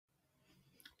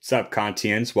What's up,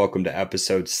 Kantians? Welcome to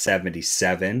episode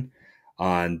 77.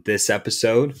 On this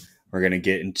episode, we're going to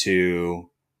get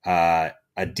into a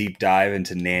deep dive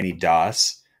into Nannie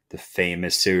Doss, the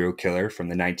famous serial killer from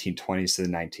the 1920s to the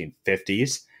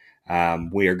 1950s.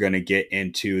 We are going to get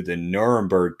into the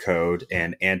Nuremberg Code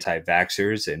and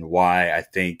anti-vaxxers and why I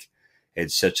think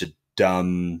it's such a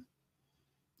dumb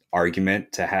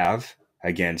argument to have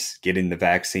against getting the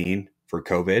vaccine for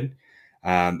COVID.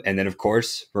 And then, of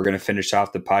course, we're going to finish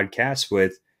off the podcast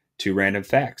with 2 random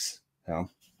facts.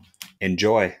 So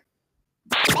enjoy.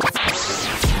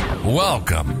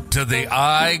 Welcome to the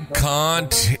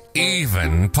IKANTEVEN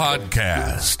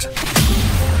podcast.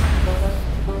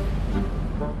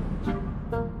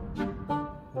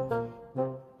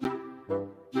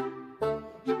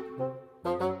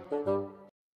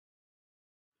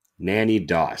 Nannie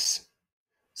Doss.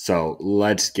 So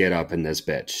let's get up in this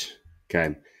bitch.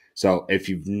 Okay. So if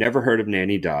you've never heard of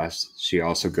Nannie Doss, she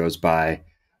also goes by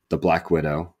the Black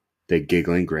Widow, the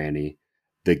Giggling Granny,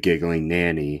 the Giggling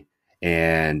Nanny,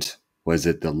 and was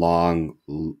it the long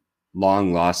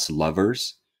lost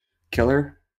lovers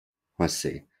killer? Let's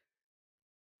see.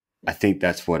 I think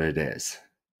that's what it is.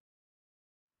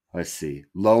 Let's see.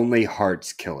 Lonely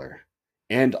Hearts Killer,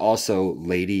 and also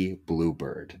Lady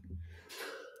Bluebird.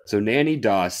 So Nannie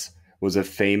Doss was a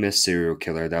famous serial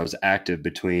killer that was active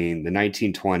between the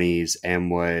 1920s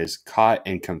and was caught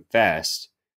and confessed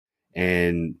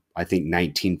in, I think,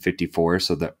 1954,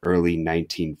 so the early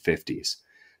 1950s.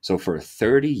 So for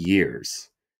 30 years,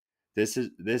 this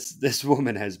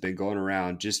woman has been going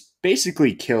around just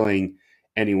basically killing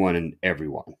anyone and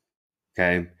everyone.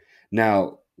 Okay?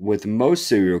 Now, with most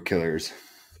serial killers,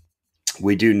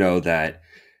 we do know that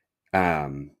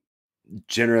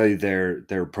generally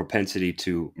their propensity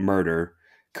to murder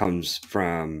comes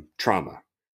from trauma,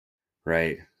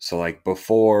 right? So like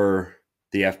before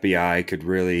the FBI could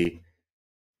really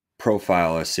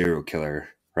profile a serial killer,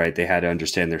 right, they had to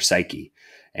understand their psyche.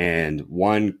 And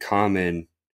one common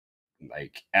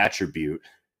like attribute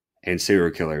in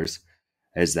serial killers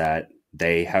is that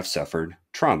they have suffered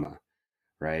trauma,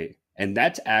 right? And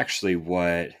that's actually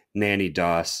what Nannie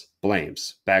Doss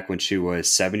blames. Back when she was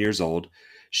 7 years old,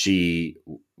 she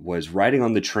was riding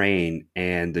on the train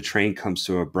and the train comes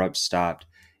to an abrupt stop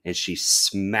and she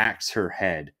smacks her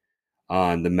head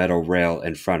on the metal rail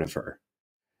in front of her.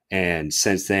 And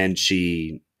since then,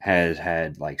 she has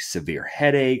had like severe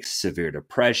headaches, severe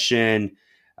depression,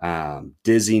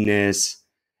 dizziness,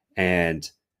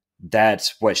 and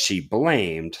that's what she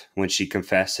blamed when she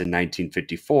confessed in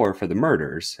 1954 for the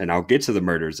murders. And I'll get to the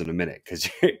murders in a minute because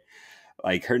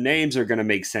like her names are going to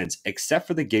make sense, except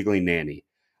for the Giggling Nanny.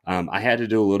 I had to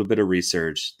do a little bit of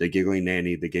research. The Giggling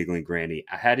Nanny, the Giggling Granny.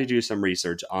 I had to do some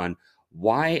research on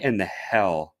why in the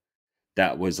hell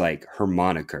that was like her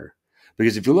moniker.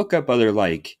 Because if you look up other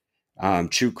like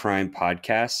true crime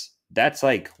podcasts, that's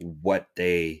like what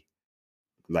they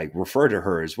like refer to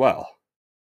her as well.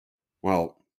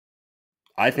 Well,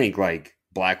 I think like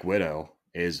Black Widow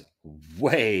is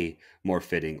way more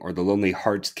fitting, or the Lonely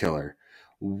Hearts Killer,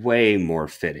 way more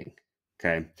fitting.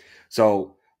 Okay.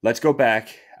 So let's go back.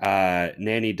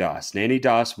 Nannie Doss. Nannie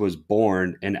Doss was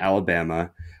born in Alabama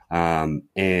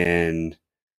in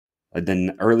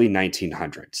the early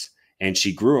 1900s, and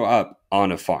she grew up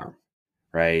on a farm,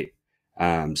 right?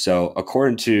 So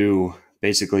according to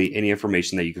basically any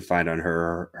information that you can find on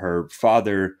her, her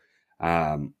father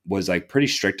was like pretty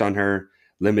strict on her,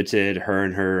 limited her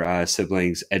and her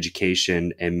siblings'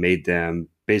 education, and made them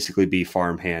basically be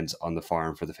farm hands on the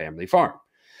farm for the family farm,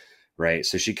 right?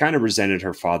 So she kind of resented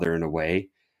her father in a way.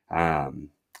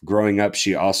 Growing up,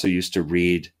 she also used to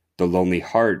read the Lonely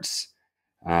Hearts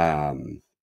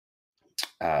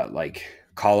like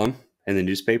column in the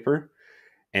newspaper,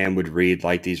 and would read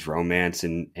like these romance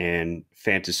and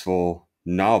fanciful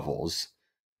novels,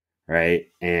 right?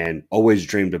 And always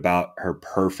dreamed about her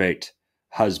perfect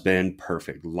husband,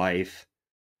 perfect life,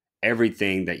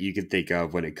 everything that you could think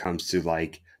of when it comes to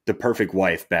like the perfect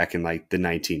wife back in like the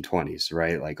 1920s,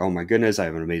 right? Like, oh my goodness, I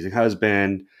have an amazing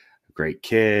husband, great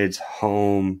kids,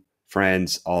 home,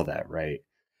 friends, all that, right?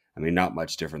 I mean, not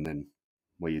much different than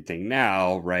what you think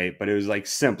now, right? But it was like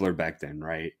simpler back then,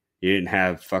 right? You didn't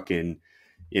have fucking,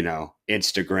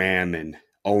 Instagram and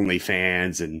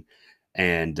OnlyFans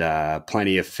and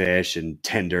Plenty of Fish and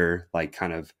Tinder, like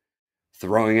kind of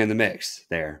throwing in the mix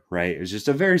there, right? It was just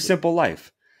a very simple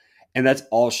life. And that's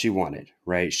all she wanted,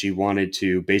 right? She wanted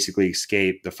to basically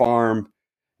escape the farm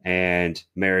and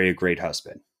marry a great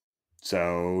husband.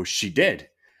 So she did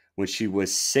when she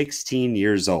was 16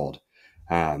 years old.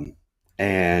 And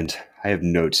I have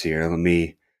notes here. Let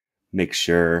me make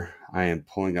sure I am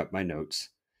pulling up my notes.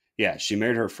 Yeah, she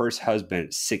married her first husband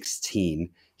at 16.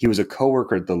 He was a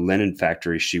coworker at the linen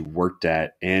factory she worked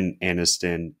at in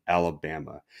Anniston,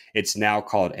 Alabama. It's now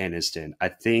called Anniston. I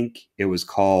think it was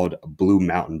called Blue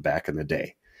Mountain back in the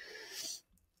day.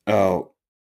 Oh,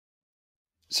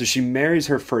 so she marries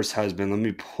her first husband. Let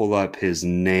me pull up his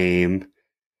name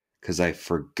because I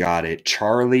forgot it.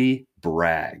 Charlie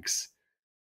Braggs.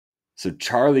 So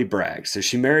Charlie Braggs. So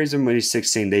she marries him when he's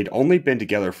 16. They'd only been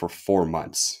together for 4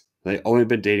 months. They'd only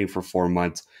been dating for 4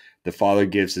 months. The father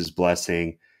gives his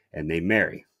blessing and they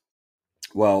marry.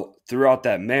 Well, throughout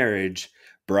that marriage,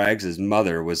 Braggs'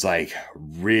 mother was like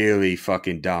really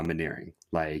fucking domineering.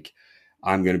 Like,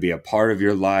 I'm going to be a part of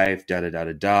your life, da da da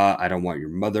da da. I don't want your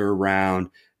mother around,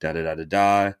 da da da da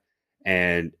da.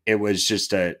 And it was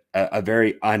just a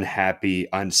very unhappy,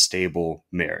 unstable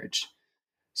marriage.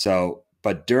 So,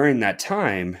 but during that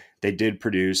time, they did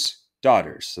produce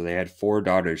daughters. So they had 4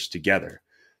 daughters together.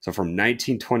 So from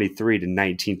 1923 to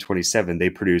 1927,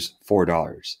 they produced 4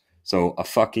 daughters. So a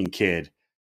fucking kid,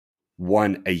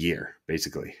 1 a year,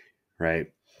 basically, right?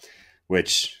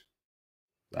 Which,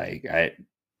 like,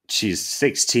 she's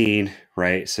 16,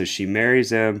 right? So she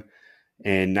marries him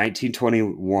in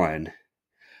 1921.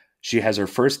 She has her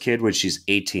first kid when she's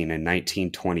 18 in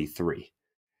 1923.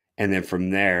 And then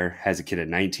from there, has a kid at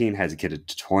 19, has a kid at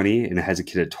 20, and has a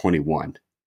kid at 21.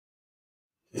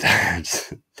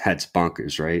 That's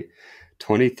bonkers, right?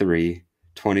 23,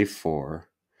 24,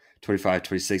 25,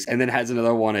 26, and then has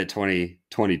another one at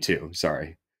 22.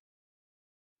 Sorry.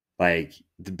 Like,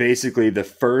 basically the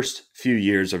first few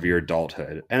years of your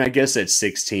adulthood. And I guess at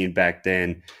 16 back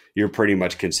then, you're pretty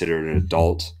much considered an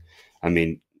adult. I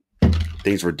mean,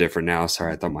 things were different now.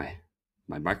 Sorry, I thought my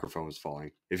microphone was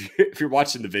falling. If you're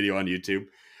watching the video on YouTube,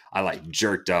 I like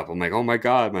jerked up. I'm like, oh my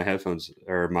God, my headphones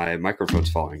or my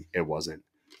microphone's falling. It wasn't.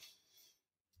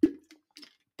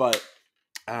 But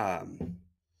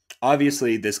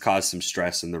obviously this caused some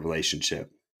stress in the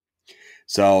relationship.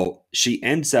 So she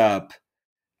ends up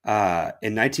in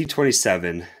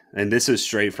 1927, and this is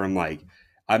straight from like,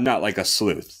 I'm not like a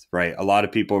sleuth, right? A lot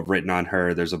of people have written on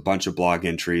her. There's a bunch of blog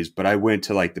entries, but I went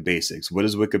to like the basics. What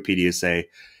does Wikipedia say?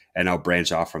 And I'll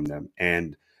branch off from them.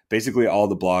 And basically all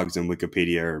the blogs in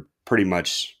Wikipedia are pretty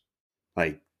much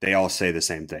like, they all say the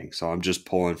same thing. So I'm just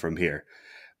pulling from here.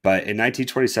 But in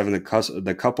 1927,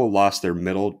 the couple lost their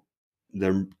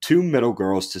 2 middle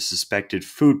girls to suspected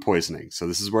food poisoning. So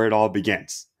this is where it all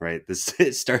begins, right?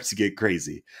 It starts to get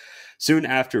crazy. Soon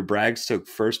after, Braggs took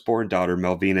firstborn daughter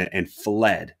Melvina and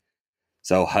fled.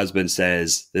 So husband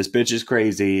says, this bitch is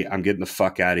crazy. I'm getting the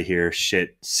fuck out of here.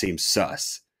 Shit seems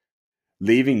sus.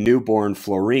 Leaving newborn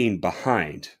Florine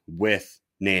behind with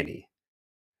Nannie.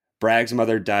 Braggs'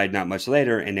 mother died not much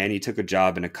later, and Nannie took a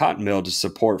job in a cotton mill to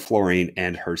support Florine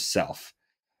and herself.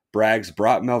 Braggs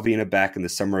brought Melvina back in the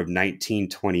summer of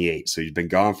 1928, so he's been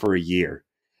gone for a year,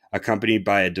 accompanied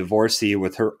by a divorcee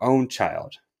with her own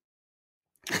child.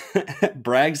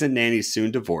 Braggs and Nannie soon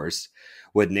divorced,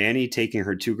 with Nannie taking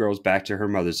her 2 girls back to her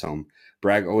mother's home.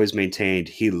 Bragg always maintained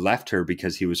he left her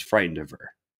because he was frightened of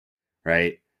her,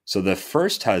 right? So the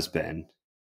first husband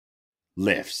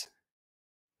lives,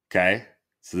 okay?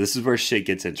 So this is where shit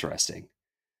gets interesting.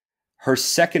 Her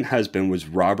second husband was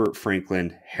Robert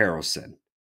Franklin Harrelson,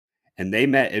 and they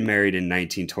met and married in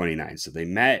 1929. So they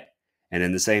met, and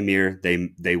in the same year,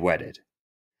 they wedded.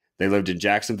 They lived in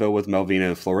Jacksonville with Melvina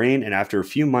and Florine, and after a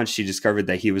few months, she discovered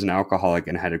that he was an alcoholic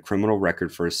and had a criminal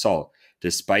record for assault.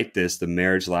 Despite this, the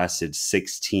marriage lasted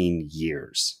 16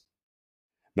 years.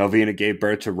 Melvina gave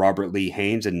birth to Robert Lee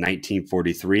Haynes in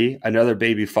 1943. Another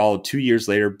baby followed 2 years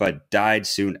later, but died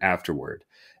soon afterward.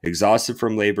 Exhausted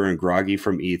from labor and groggy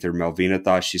from ether, Melvina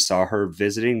thought she saw her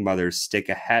visiting mother stick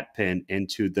a hat pin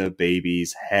into the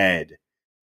baby's head.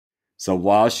 So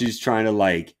while she's trying to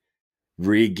like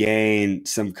regain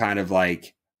some kind of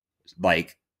like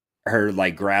her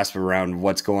like grasp around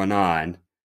what's going on,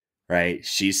 right?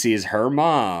 She sees her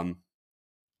mom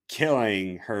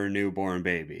killing her newborn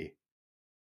baby.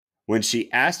 When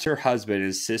she asked her husband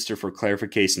and sister for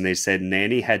clarification, they said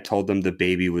Nannie had told them the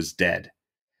baby was dead,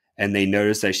 and they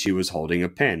noticed that she was holding a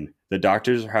pin. The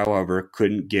doctors, however,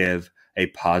 couldn't give a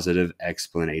positive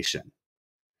explanation.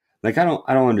 Like, I don't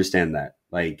understand that.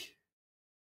 Like,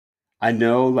 I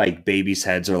know like babies'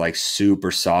 heads are like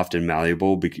super soft and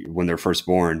malleable when they're first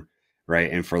born, right?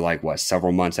 And for like what,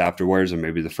 several months afterwards, or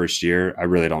maybe the first year, I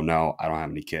really don't know. I don't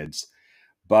have any kids.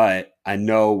 But I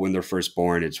know when they're first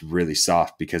born, it's really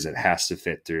soft because it has to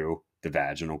fit through the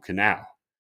vaginal canal,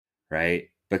 right?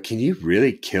 But can you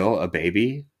really kill a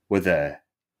baby with a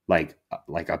like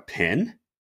a pin?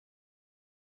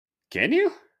 Can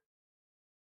you?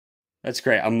 That's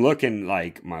great. I'm looking,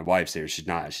 like, my wife's here. She's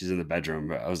not. She's in the bedroom.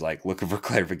 But I was like looking for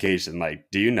clarification. Like,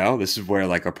 do you know this is where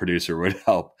like a producer would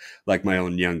help, like my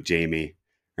own young Jamie,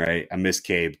 right? I miss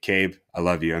Cabe. Cabe, I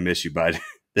love you. I miss you, bud.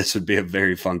 This would be a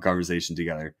very fun conversation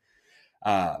together.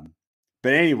 Um,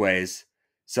 but anyways,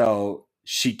 so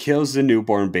she kills the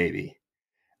newborn baby.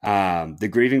 The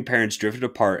grieving parents drifted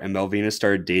apart, and Melvina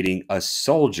started dating a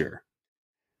soldier.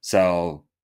 So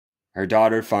her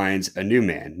daughter finds a new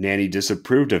man. Nanny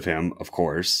disapproved of him, of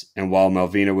course, and while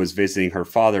Melvina was visiting her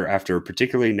father after a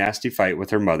particularly nasty fight with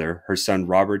her mother, her son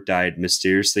Robert died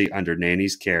mysteriously under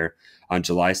Nanny's care on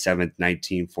July 7th,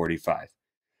 1945.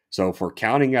 So if we're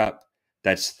counting up,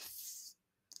 that's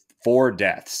 4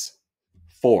 deaths.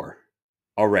 4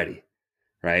 already,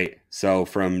 right? So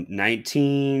from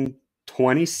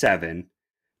 1927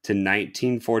 to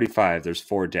 1945, there's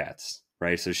 4 deaths,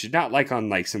 right? So she's not like on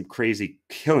like some crazy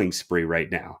killing spree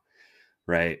right now,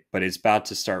 right? But it's about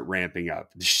to start ramping up.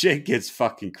 The shit gets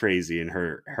fucking crazy in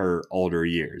her older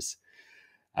years.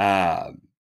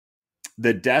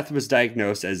 The death was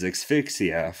diagnosed as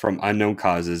asphyxia from unknown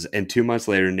causes, and 2 months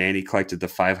later, Nanny collected the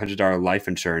 $500 life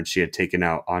insurance she had taken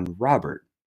out on Robert.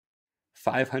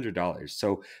 $500.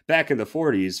 So back in the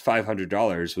 40s,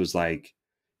 $500 was like,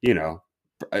 you know,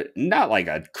 not like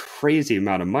a crazy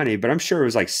amount of money, but I'm sure it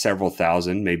was like several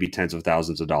thousand, maybe tens of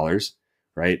thousands of dollars,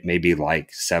 right? Maybe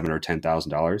like $7,000 or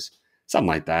 $10,000, something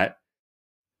like that,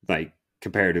 like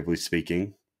comparatively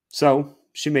speaking. So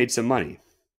she made some money.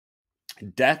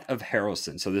 Death of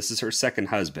Harrelson. So this is her second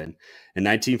husband. In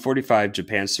 1945,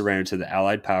 Japan surrendered to the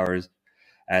Allied powers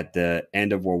at the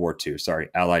end of World War II.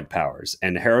 Allied powers.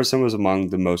 And Harrison was among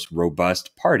the most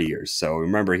robust partiers. So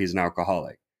remember, he's an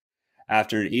alcoholic.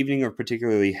 After an evening of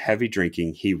particularly heavy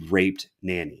drinking, he raped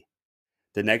Nanny.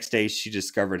 The next day, she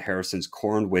discovered Harrison's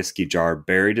corn whiskey jar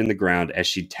buried in the ground as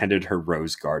she tended her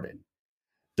rose garden.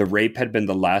 The rape had been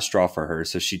the last straw for her,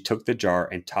 so she took the jar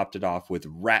and topped it off with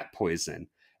rat poison.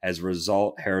 As a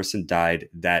result, Harrison died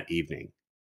that evening.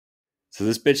 So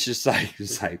this bitch just like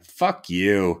was like, fuck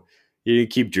you. You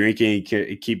keep drinking,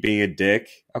 you keep being a dick.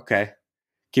 Okay.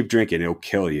 Keep drinking, it'll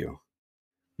kill you.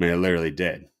 I mean, it literally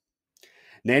did.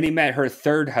 Nanny met her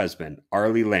third husband,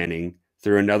 Arlie Lanning,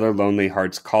 through another Lonely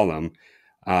Hearts column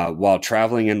while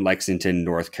traveling in Lexington,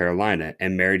 North Carolina,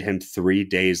 and married him 3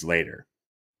 days later.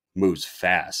 Moves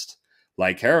fast.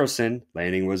 Like Harrison,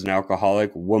 Lanning was an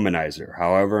alcoholic womanizer.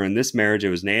 However, in this marriage, it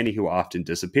was Nanny who often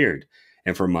disappeared,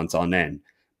 and for months on end.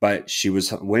 But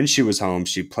when she was home,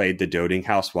 she played the doting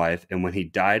housewife, and when he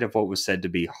died of what was said to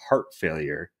be heart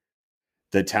failure,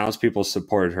 the townspeople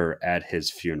supported her at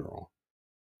his funeral.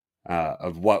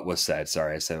 Of what was said,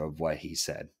 sorry, I said of what he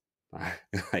said.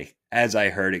 Like, as I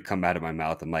heard it come out of my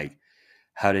mouth, I'm like,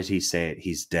 how did he say it?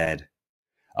 He's dead.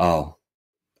 Oh,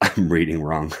 I'm reading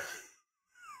wrong.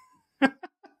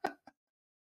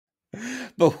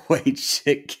 But wait,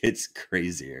 shit gets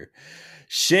crazier.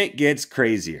 Shit gets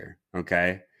crazier.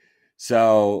 Okay.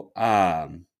 So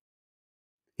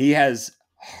he has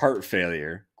heart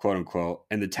failure, quote unquote,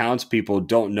 and the townspeople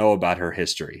don't know about her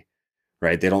history,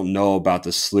 right? They don't know about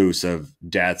the sluice of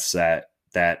deaths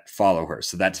that follow her.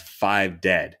 So that's 5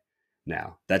 dead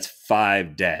now. That's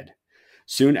 5 dead.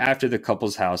 Soon after the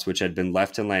couple's house, which had been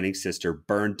left to Lanning's sister,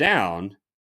 burned down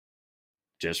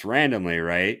just randomly,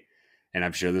 right? And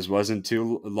I'm sure this wasn't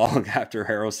too long after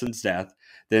Harrelson's death.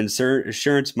 The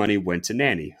insurance money went to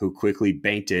Nanny, who quickly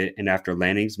banked it. And after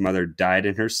Lanning's mother died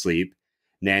in her sleep,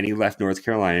 Nanny left North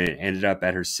Carolina and ended up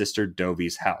at her sister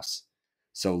Dovie's house.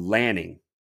 So Lanning,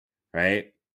 right?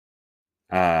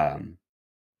 Hold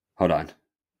on.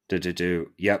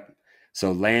 Yep.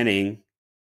 So Lanning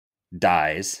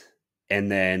dies,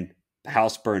 and then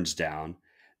house burns down.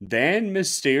 Then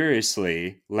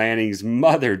mysteriously, Lanning's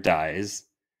mother dies,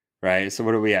 right? So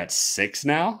what are we at, 6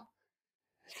 now?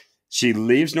 She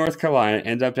leaves North Carolina,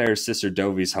 ends up at her sister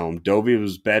Dovie's home. Dovie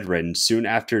was bedridden. Soon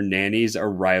after Nanny's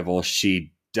arrival,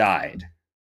 she died.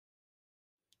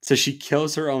 So she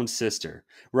kills her own sister,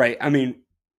 right? I mean,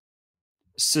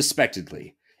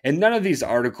 suspectedly. And none of these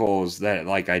articles that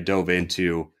like I dove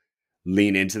into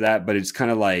lean into that, but it's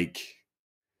kind of like,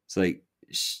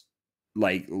 it's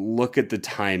like look at the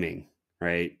timing,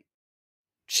 right?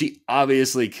 She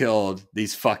obviously killed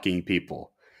these fucking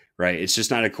people, right? It's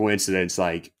just not a coincidence.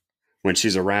 Like when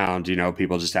she's around,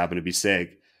 people just happen to be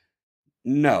sick.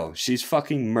 No, she's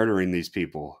fucking murdering these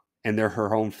people, and they're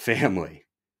her own family,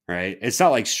 right? It's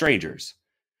not like strangers,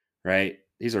 right?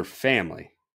 These are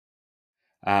family.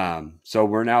 So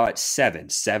we're now at 7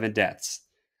 deaths.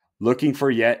 Looking for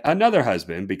yet another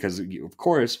husband, because of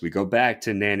course we go back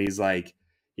to Nanny's like,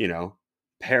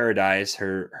 paradise,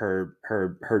 her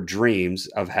dreams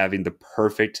of having the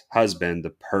perfect husband, the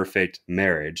perfect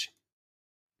marriage,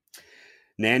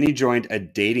 Nannie joined a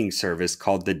dating service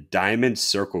called the Diamond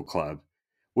Circle Club,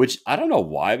 which I don't know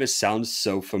why, but sounds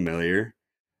so familiar.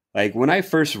 Like when I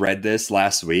first read this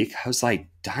last week, I was like,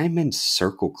 Diamond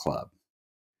Circle Club.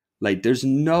 Like there's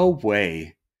no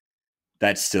way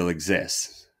that still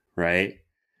exists, right?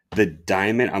 The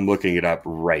Diamond, I'm looking it up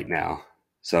right now.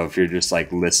 So if you're just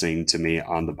like listening to me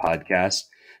on the podcast,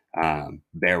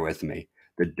 bear with me.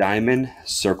 The Diamond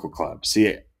Circle Club.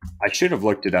 See, I should have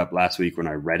looked it up last week when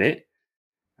I read it.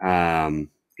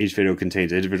 Each video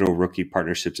contains individual rookie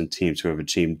partnerships and teams who have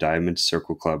achieved Diamond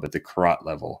Circle Club at the Karate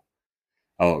level.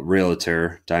 Oh,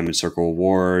 Realtor, Diamond Circle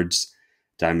Awards,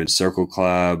 Diamond Circle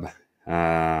Club.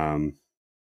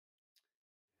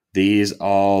 These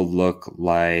all look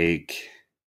like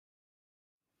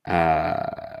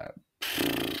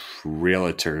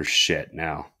realtor shit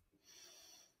now.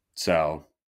 So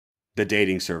the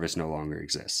dating service no longer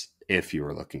exists if you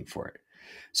were looking for it.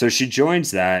 So she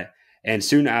joins that, and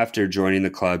soon after joining the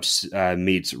club,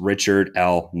 meets Richard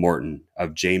L. Morton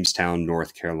of Jamestown,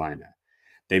 North Carolina.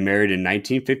 They married in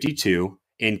 1952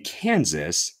 in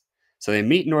Kansas. So they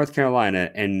meet in North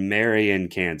Carolina and marry in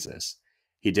Kansas.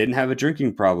 He didn't have a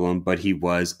drinking problem, but he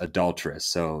was adulterous.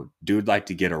 So dude liked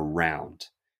to get around.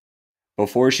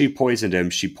 Before she poisoned him,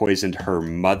 she poisoned her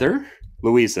mother,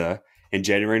 Louisa, in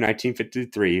January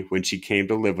 1953 when she came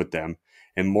to live with them.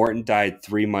 And Morton died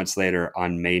 3 months later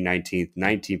on May 19th,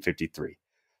 1953.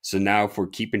 So now if we're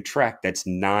keeping track, that's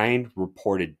 9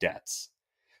 reported deaths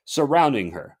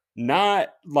surrounding her.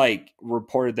 Not like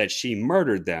reported that she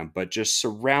murdered them, but just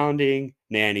surrounding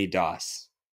Nannie Doss,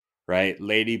 right?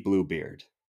 Lady Bluebeard,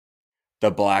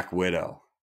 the Black Widow.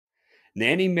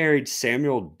 Nannie married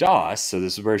Samuel Doss, so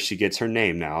this is where she gets her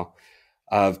name now,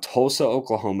 of Tulsa,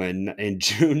 Oklahoma in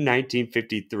June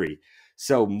 1953.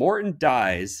 So Morton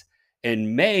dies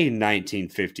in May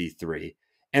 1953,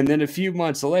 and then a few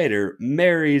months later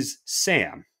marries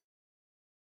Sam.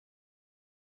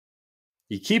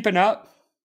 You keeping up?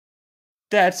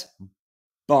 That's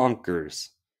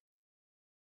bonkers.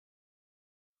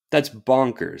 That's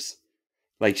bonkers.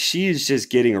 Like she's just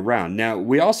getting around. Now,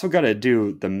 we also got to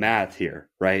do the math here,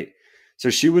 right? So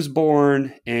she was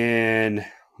born in,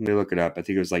 let me look it up. I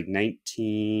think it was like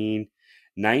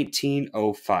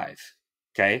 1905.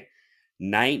 Okay.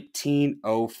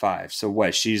 1905. So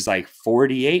what? She's like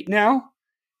 48 now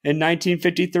in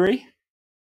 1953?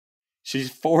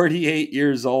 She's 48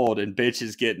 years old and bitch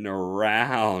is getting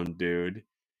around, dude.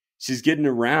 She's getting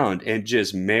around and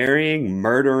just marrying,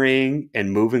 murdering,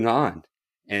 and moving on.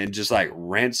 And just like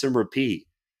rinse and repeat.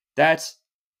 That's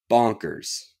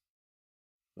bonkers.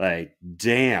 Like,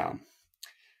 damn.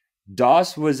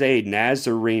 Doss was a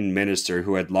Nazarene minister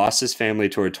who had lost his family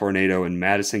to a tornado in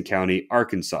Madison County,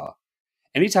 Arkansas.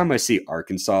 Anytime I see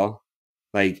Arkansas,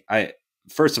 like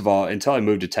first of all, until I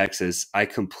moved to Texas, I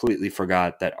completely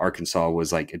forgot that Arkansas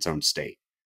was like its own state.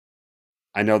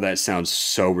 I know that sounds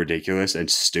so ridiculous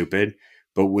and stupid,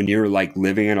 but when you're like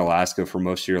living in Alaska for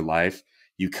most of your life,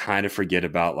 you kind of forget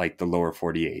about like the lower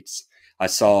 48s. I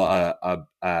saw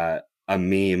a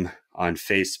meme on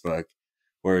Facebook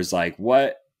where it was like,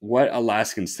 what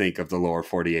Alaskans think of the lower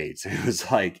 48s? It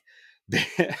was like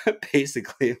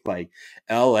basically like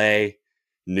LA,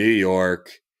 New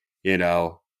York, and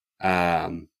I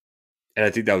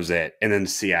think that was it. And then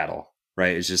Seattle,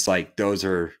 right? It's just like those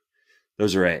are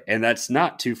it. And that's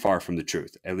not too far from the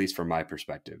truth, at least from my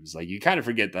perspective. It's like you kind of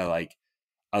forget that like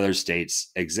other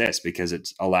states exist because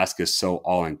Alaska is so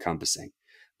all encompassing.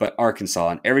 But Arkansas,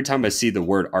 and every time I see the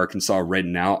word Arkansas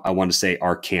written out, I want to say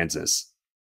Arkansas.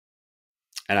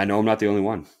 And I know I'm not the only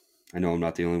one.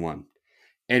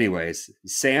 Anyways,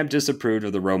 Sam disapproved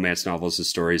of the romance novels and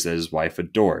stories that his wife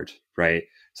adored, right?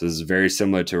 So this is very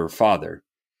similar to her father.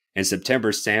 In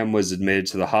September, Sam was admitted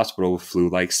to the hospital with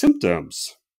flu-like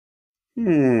symptoms.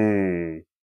 Weird,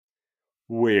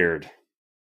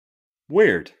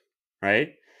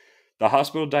 right? The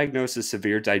hospital diagnosed a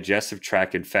severe digestive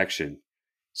tract infection.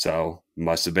 So,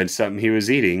 must have been something he was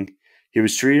eating. He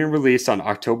was treated and released on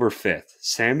October 5th.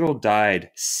 Samuel died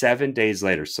 7 days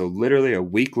later, so literally a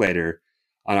week later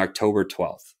on October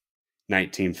 12th,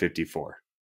 1954.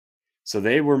 So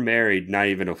they were married not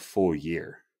even a full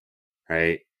year,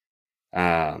 right?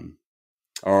 A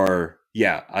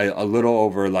little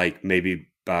over like maybe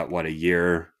about a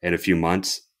year and a few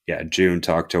months. Yeah, June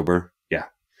to October. Yeah.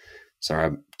 Sorry,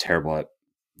 I'm terrible at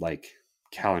like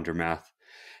calendar math.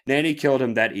 Nannie killed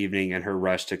him that evening in her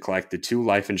rush to collect the 2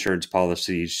 life insurance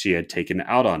policies she had taken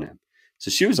out on him. So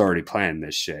she was already planning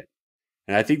this shit.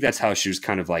 And I think that's how she was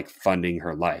kind of like funding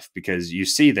her life, because you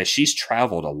see that she's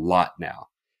traveled a lot now,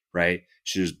 right?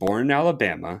 She was born in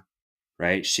Alabama,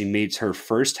 right? She meets her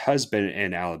first husband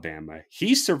in Alabama.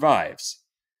 He survives,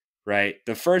 right?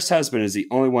 The first husband is the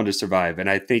only one to survive. And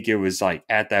I think it was like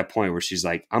at that point where she's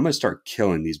like, I'm going to start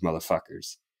killing these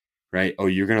motherfuckers, right? Oh,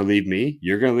 you're going to leave me?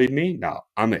 You're going to leave me? No,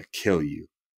 I'm going to kill you,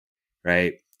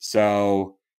 right?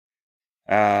 So,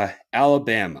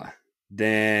 Alabama,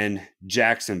 then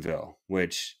Jacksonville,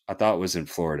 which I thought was in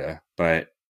Florida, but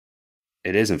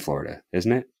it is in Florida,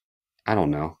 isn't it? I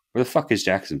don't know. Where the fuck is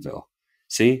Jacksonville?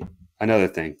 See, another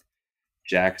thing.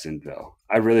 Jacksonville.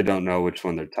 I really don't know which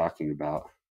one they're talking about.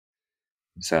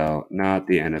 So, not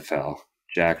the NFL.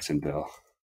 Jacksonville.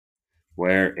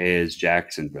 Where is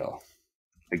Jacksonville?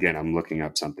 Again, I'm looking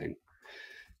up something.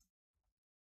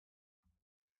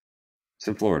 It's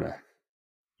in Florida.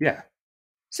 Yeah.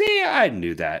 See, I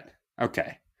knew that.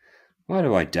 Okay. Why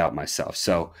do I doubt myself?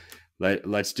 So,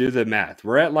 let's do the math.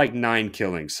 We're at like 9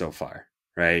 killings so far,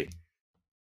 right?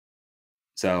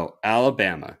 So,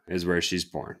 Alabama is where she's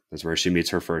born. That's where she meets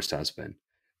her first husband.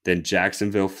 Then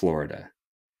Jacksonville, Florida,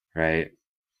 right?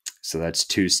 So that's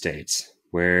 2 states.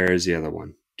 Where's the other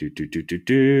one? Death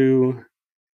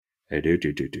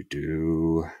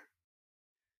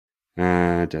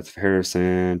of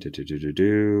Harrison.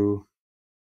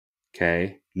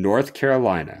 Okay. North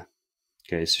Carolina.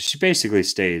 Okay. So she basically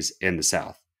stays in the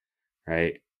South,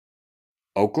 right?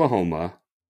 Oklahoma,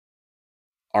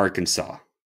 Arkansas.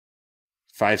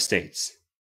 5 states.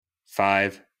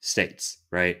 5 states,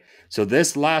 right? So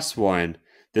this last one,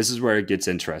 this is where it gets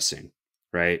interesting,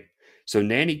 right? So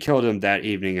Nannie killed him that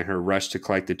evening in her rush to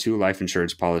collect the 2 life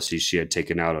insurance policies she had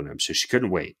taken out on him. So she couldn't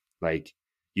wait. Like,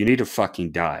 you need to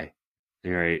fucking die,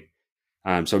 right?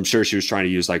 So I'm sure she was trying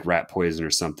to use like rat poison or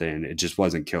something. It just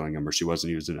wasn't killing him, or she wasn't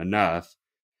using enough.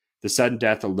 The sudden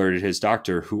death alerted his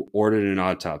doctor, who ordered an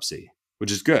autopsy,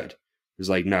 which is good. It was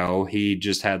like, no, he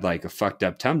just had like a fucked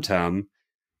up tum-tum.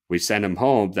 We sent him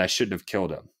home. That shouldn't have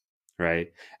killed him, right?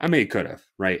 I mean, it could have,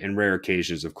 right? In rare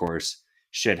occasions, of course,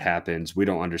 shit happens. We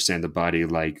don't understand the body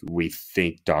like we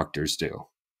think doctors do,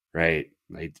 right?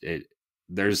 Like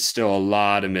there's still a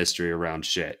lot of mystery around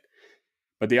shit.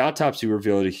 But the autopsy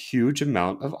revealed a huge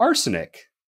amount of arsenic.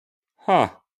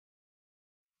 Huh.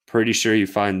 Pretty sure you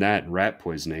find that in rat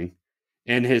poisoning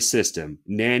in his system.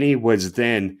 Nannie was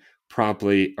then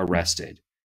promptly arrested,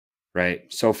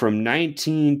 right? So from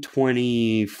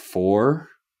 1924,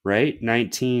 right?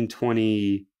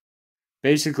 1920,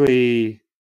 basically,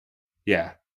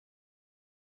 yeah.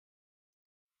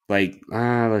 Like,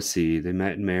 let's see, they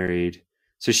met and married.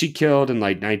 So she killed in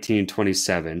like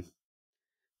 1927,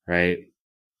 right?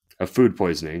 Of food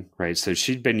poisoning, right? So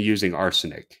she'd been using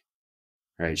arsenic,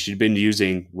 right? She'd been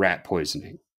using rat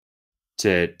poisoning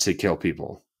to kill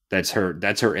people. That's her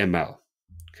MO.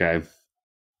 Okay.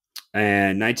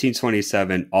 And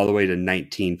 1927 all the way to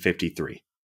 1953.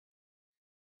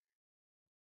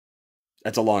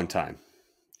 That's a long time.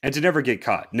 And to never get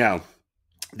caught. Now,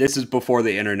 this is before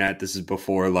the internet. This is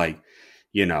before like,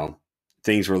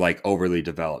 things were like overly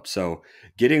developed. So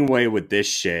getting away with this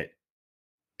shit,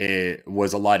 it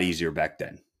was a lot easier back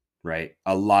then, right?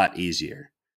 A lot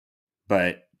easier.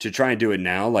 But to try and do it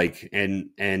now, like,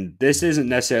 and this isn't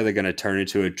necessarily going to turn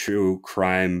into a true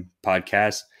crime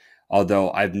podcast, although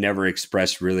I've never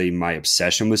expressed really my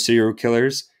obsession with serial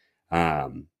killers.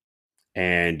 And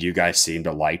you guys seem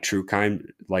to like true crime,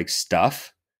 like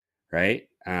stuff, right?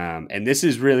 And this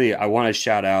is really, I want to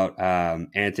shout out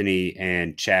Anthony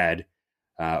and Chad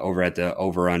over at the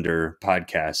Over Under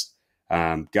podcast.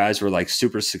 Guys were like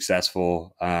super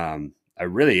successful. I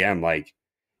really am like,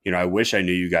 I wish I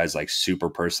knew you guys like super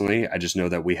personally. I just know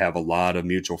that we have a lot of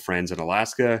mutual friends in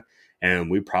Alaska, and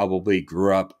we probably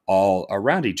grew up all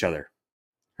around each other,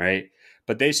 right?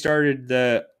 But they started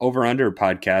the Over Under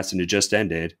podcast, and it just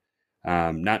ended.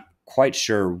 Not quite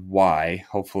sure why.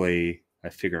 Hopefully I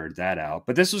figured that out.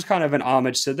 But this was kind of an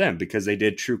homage to them because they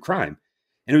did true crime.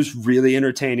 And it was really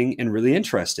entertaining and really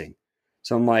interesting.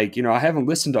 So I'm like, I haven't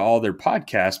listened to all their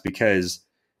podcasts because,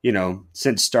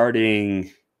 since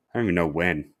starting, I don't even know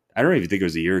when. I don't even think it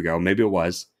was a year ago. Maybe it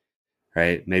was,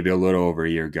 right? Maybe a little over a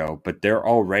year ago. But they're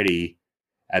already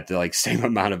at the like same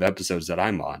amount of episodes that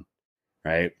I'm on,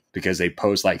 right? Because they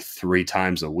post like 3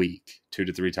 times a week, 2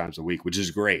 to 3 times a week, which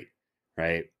is great,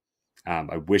 right?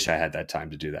 I wish I had that time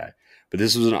to do that. But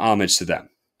this was an homage to them,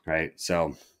 right?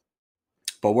 So,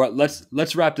 but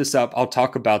let's wrap this up. I'll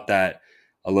talk about that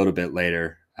a little bit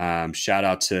later. Shout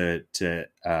out to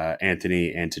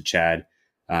Anthony and to Chad.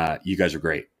 You guys are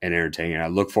great and entertaining. And I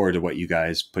look forward to what you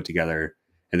guys put together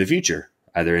in the future,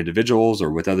 either individuals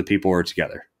or with other people or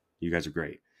together. You guys are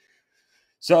great.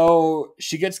 So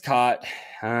she gets caught.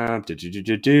 Let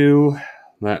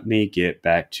me get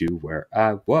back to where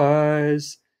I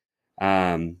was.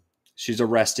 She's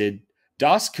arrested.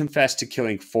 Doss confessed to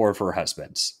killing 4 of her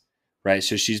husbands, right?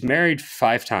 So she's married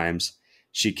 5 times.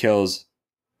 She kills,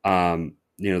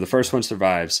 the first one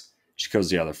survives. She kills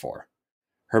the other 4.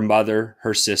 Her mother,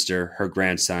 her sister, her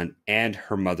grandson, and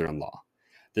her mother-in-law.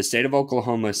 The state of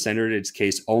Oklahoma centered its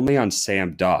case only on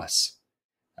Sam Doss,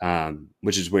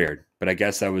 which is weird. But I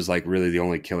guess that was like really the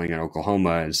only killing in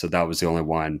Oklahoma. And so that was the only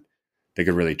one they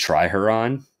could really try her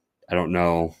on. I don't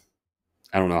know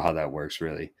how that works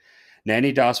really.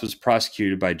 Nannie Doss was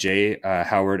prosecuted by J.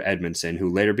 Howard Edmondson, who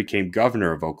later became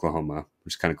governor of Oklahoma,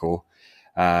 which is kind of cool.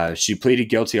 She pleaded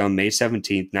guilty on May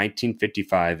 17th,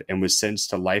 1955, and was sentenced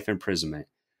to life imprisonment.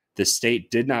 The state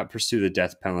did not pursue the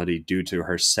death penalty due to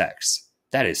her sex.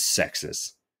 That is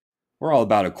sexist. We're all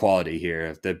about equality here.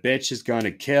 If the bitch is going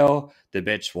to kill, the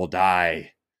bitch will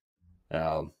die.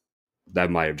 That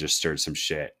might have just stirred some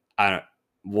shit.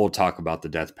 We'll talk about the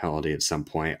death penalty at some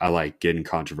point. I like getting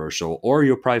controversial, or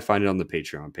you'll probably find it on the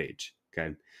Patreon page.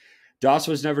 Okay. Doss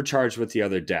was never charged with the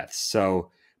other deaths. So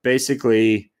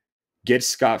basically gets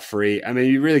scot-free. I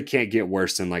mean, you really can't get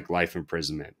worse than like life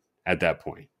imprisonment at that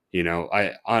point.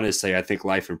 I think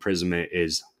life imprisonment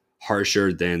is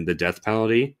harsher than the death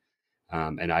penalty.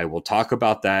 And I will talk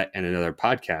about that in another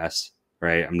podcast,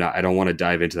 right? I don't want to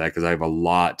dive into that because I have a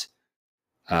lot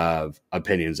of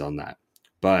opinions on that.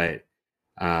 But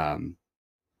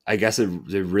I guess it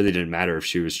really didn't matter if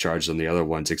she was charged on the other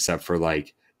ones, except for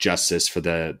like justice for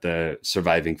the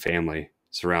surviving family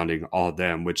surrounding all of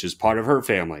them, which is part of her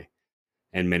family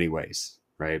in many ways,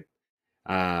 right?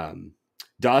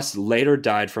 Doss later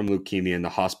died from leukemia in the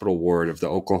hospital ward of the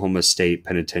Oklahoma State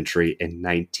Penitentiary in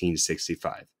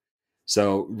 1965.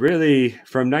 So really,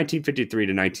 from 1953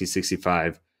 to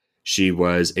 1965, she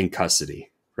was in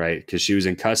custody, right? Because she was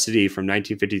in custody from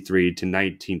 1953 to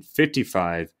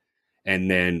 1955, and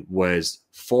then was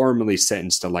formally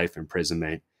sentenced to life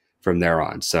imprisonment from there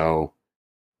on. So,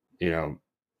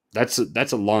 that's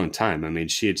a long time. I mean,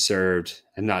 she had served,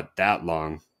 and not that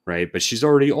long, right? But she's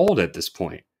already old at this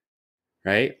point,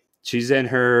 right? She's in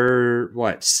her,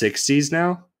 60s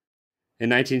now in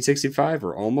 1965,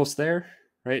 or almost there,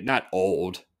 right? Not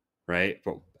old, right?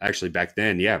 But actually back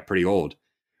then, yeah, pretty old,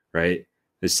 right?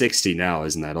 The 60 now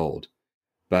isn't that old.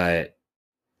 But,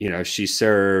 she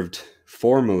served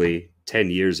formally 10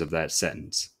 years of that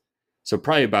sentence. So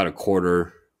probably about a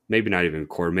quarter, maybe not even a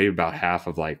quarter, maybe about half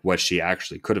of like what she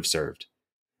actually could have served,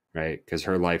 right? Because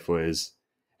her life was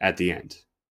at the end,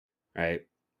 right?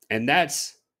 And that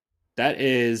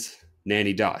is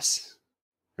Nannie Doss,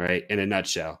 right? In a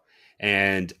nutshell.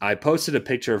 And I posted a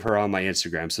picture of her on my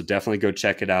Instagram, so definitely go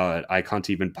check it out at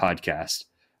IKANTEVENPODCAST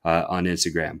on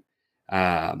Instagram.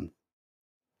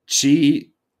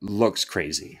 She looks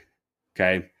crazy,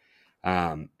 okay?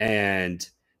 And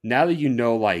now that you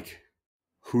know like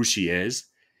who she is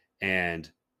and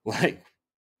like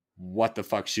what the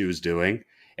fuck she was doing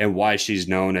and why she's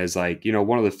known as like,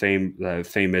 one of the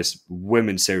famous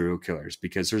women serial killers,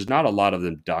 because there's not a lot of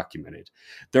them documented.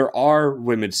 There are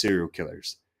women serial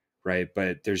killers, right?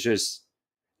 But there's just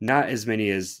not as many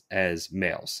as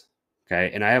males.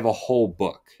 Okay. And I have a whole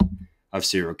book of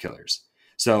serial killers.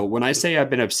 So when I say I've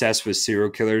been obsessed with serial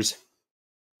killers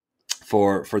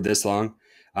for this long,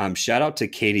 shout out to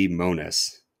Katie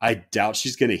Monis. I doubt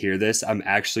she's going to hear this. I'm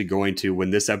actually going to,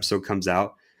 when this episode comes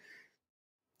out,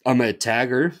 I'm going to tag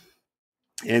her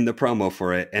in the promo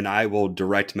for it, and I will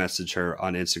direct message her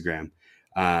on Instagram.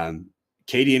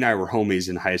 Katie and I were homies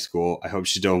in high school. I hope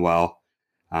she's doing well.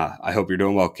 I hope you're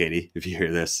doing well, Katie, if you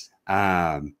hear this.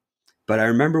 But I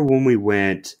remember when we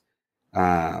went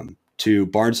to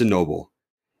Barnes & Noble,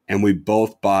 and we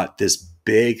both bought this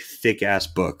big, thick-ass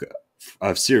book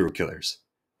of serial killers,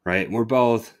 right? And we're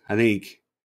both, I think,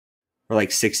 we're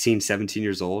like 16, 17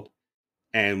 years old.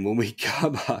 And when we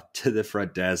come up to the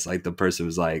front desk, like the person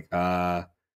was like,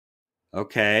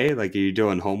 okay, like, are you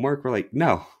doing homework? We're like,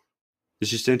 no,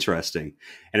 it's just interesting.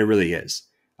 And it really is.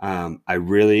 I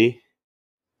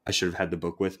should have had the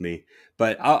book with me,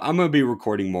 but I'm going to be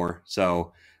recording more.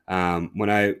 So when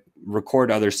I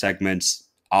record other segments,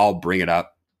 I'll bring it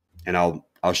up and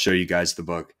I'll show you guys the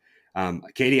book.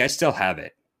 Katie, I still have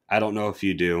it. I don't know if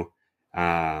you do.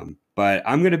 But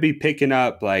I'm going to be picking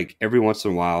up like every once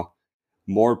in a while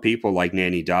more people like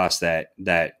Nannie Doss that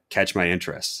catch my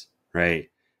interest, right?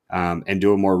 And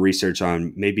doing more research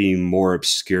on maybe more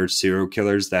obscure serial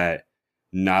killers that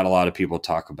not a lot of people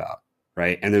talk about,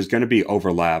 right? And there's going to be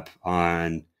overlap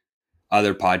on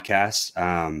other podcasts.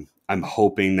 I'm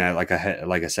hoping that, like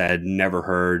I said, never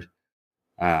heard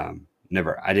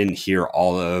I didn't hear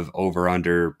all of Over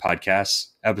Under podcast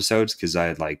episodes because I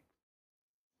had like,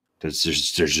 there's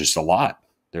just a lot.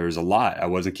 There was a lot. I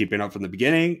wasn't keeping up from the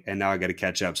beginning, and now I got to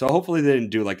catch up. So hopefully they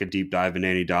didn't do like a deep dive in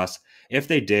Nannie Doss. If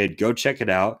they did, go check it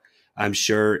out. I'm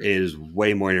sure it is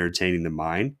way more entertaining than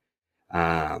mine.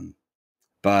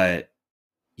 But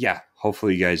yeah,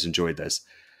 hopefully you guys enjoyed this.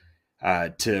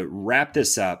 To wrap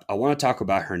this up, I want to talk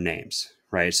about her names,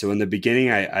 right? So in the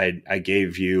beginning, I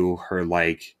gave you her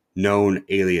like known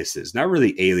aliases, not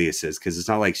really aliases, because it's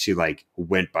not like she like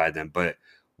went by them, but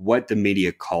what the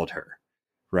media called her,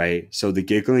 right? So the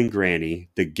Giggling Granny,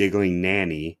 the Giggling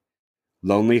Nanny,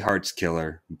 Lonely Hearts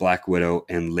Killer, Black Widow,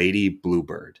 and Lady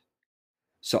Bluebird.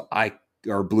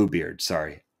 Or Bluebeard,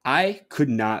 sorry. I could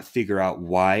not figure out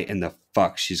why in the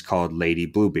fuck she's called Lady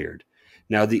Bluebeard.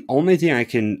 Now, the only thing I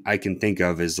can think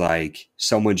of is like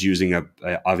someone's using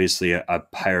obviously a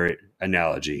pirate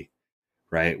analogy,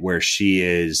 right? Where she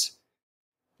is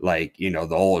like, the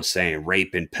old saying,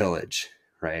 rape and pillage,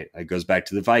 right? It goes back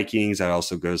to the Vikings. That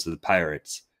also goes to the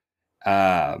pirates.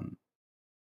 I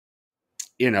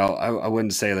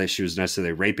wouldn't say that she was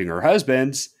necessarily raping her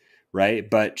husbands, right?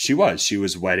 But she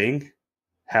was wedding,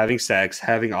 having sex,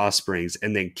 having offsprings,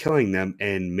 and then killing them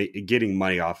and getting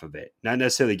money off of it. Not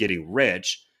necessarily getting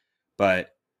rich,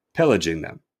 but pillaging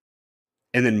them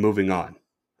and then moving on,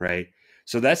 right?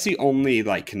 So that's the only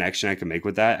like connection I can make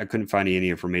with that. I couldn't find any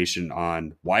information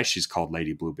on why she's called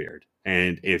Lady Bluebeard.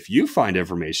 And if you find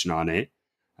information on it,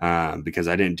 because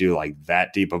I didn't do like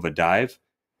that deep of a dive,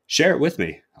 share it with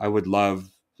me. I would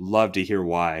love to hear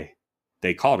why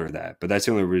they called her that. But that's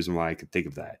the only reason why I could think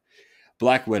of that.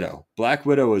 Black Widow. Black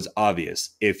Widow is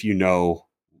obvious if you know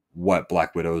what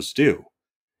Black Widows do.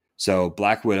 So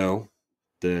Black Widow,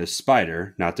 the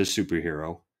spider, not the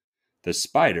superhero, the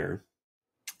spider,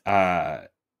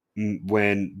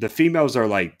 when the females are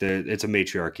like, it's a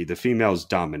matriarchy, the females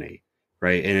dominate,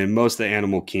 right? And in most of the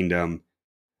animal kingdom,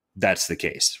 that's the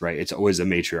case, right? It's always a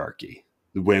matriarchy.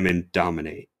 The women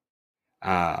dominate.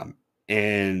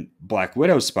 And Black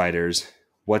Widow spiders,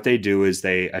 what they do is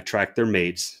they attract their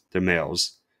mates, their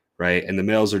males, right? And the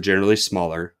males are generally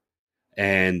smaller,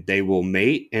 and they will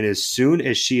mate. And as soon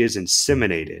as she is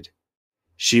inseminated,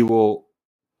 she will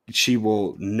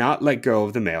not let go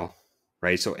of the male,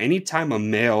 right? So anytime a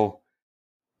male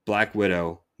Black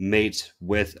Widow mates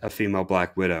with a female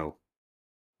Black Widow,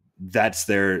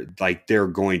 they're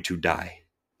going to die.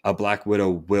 A Black Widow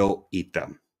will eat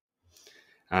them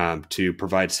to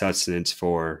provide sustenance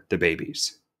for the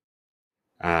babies.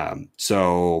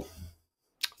 So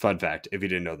fun fact, if you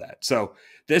didn't know that. So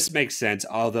this makes sense,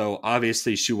 although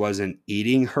obviously she wasn't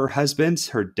eating her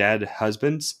dead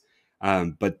husbands.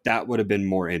 But that would have been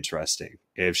more interesting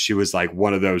if she was like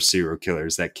one of those serial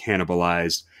killers that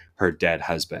cannibalized her dead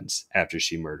husbands after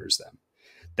she murders them.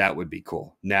 That would be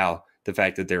cool. Now, the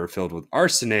fact that they were filled with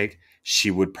arsenic,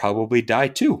 she would probably die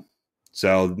too.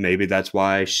 So maybe that's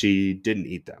why she didn't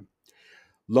eat them.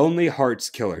 Lonely Hearts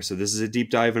Killer. So this is a deep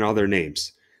dive in all their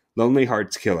names. Lonely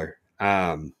Hearts Killer.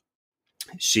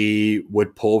 She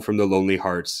would pull from the Lonely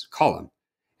Hearts column.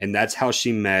 And that's how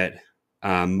she met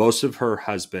most of her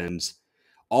husbands,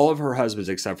 all of her husbands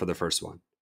except for the first one.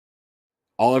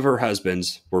 All of her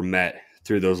husbands were met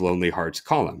through those Lonely Hearts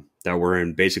column that were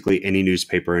in basically any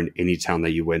newspaper in any town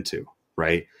that you went to,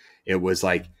 right? It was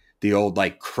like the old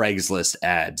like Craigslist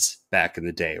ads back in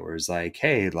the day where it's like,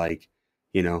 hey, like,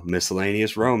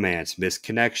 miscellaneous romance,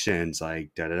 misconnections,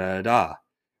 like da-da-da-da-da,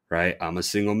 right? I'm a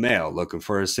single male looking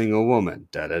for a single woman,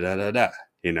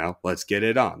 da-da-da-da-da, let's get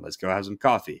it on. Let's go have some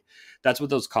coffee. That's what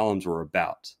those columns were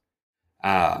about.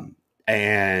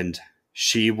 And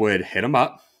she would hit them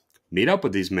up, meet up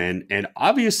with these men, and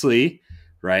obviously,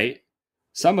 right,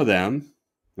 some of them,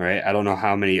 right, I don't know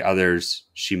how many others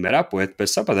she met up with, but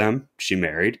some of them she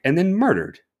married and then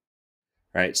murdered,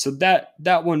 right? So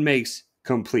that one makes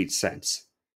complete sense.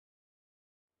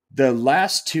 The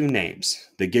last two names,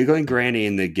 the Giggling Granny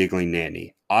and the Giggling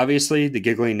Nanny. Obviously, the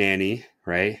Giggling Nanny,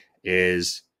 right,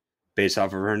 is based off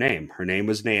of her name. Her name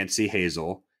was Nancy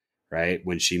Hazel, right?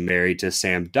 When she married to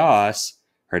Sam Doss,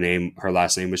 her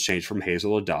last name was changed from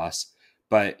Hazel to Doss,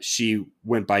 but she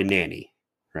went by Nannie,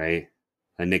 right?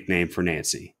 A nickname for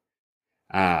Nancy.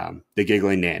 The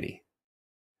Giggling Nanny.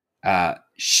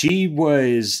 She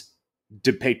was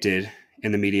depicted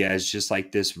in the media as just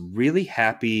like this really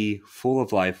happy, full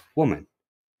of life woman,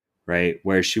 right?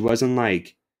 Where she wasn't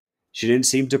like, she didn't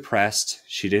seem depressed.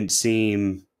 She didn't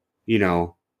seem,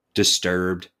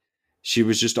 disturbed. She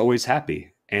was just always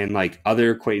happy. And like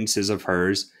other acquaintances of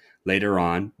hers later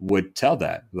on would tell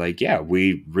that, like, yeah,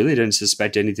 we really didn't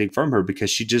suspect anything from her because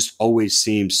she just always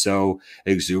seemed so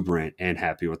exuberant and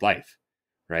happy with life,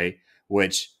 right?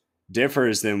 which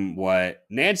differs than what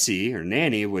Nancy or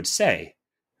Nanny would say,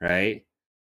 right?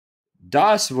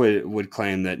 Doss would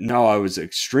claim that, no, I was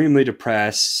extremely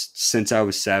depressed since I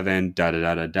was 7, da da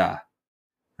da da da,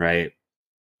 right?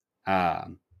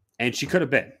 And she could have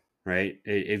been, right?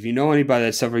 If you know anybody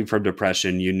that's suffering from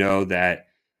depression, you know that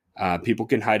people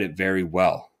can hide it very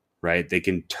well, right? They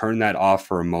can turn that off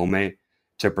for a moment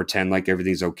to pretend like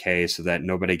everything's okay so that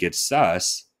nobody gets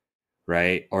sus,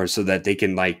 right? Or so that they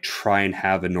can like try and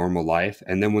have a normal life.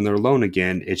 And then when they're alone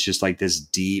again, it's just like this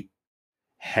deep,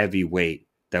 heavy weight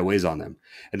that weighs on them.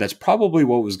 And that's probably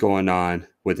what was going on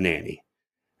with Nanny,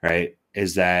 right?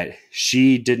 Is that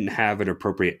she didn't have an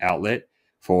appropriate outlet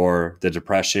for the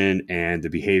depression and the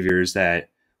behaviors that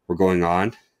were going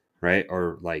on, right?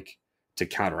 Or like to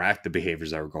counteract the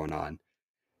behaviors that were going on.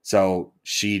 So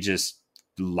she just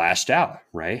lashed out,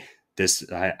 right?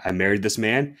 I married this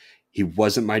man. He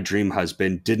wasn't my dream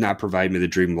husband, did not provide me the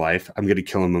dream life. I'm going to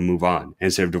kill him and move on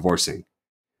instead of divorcing,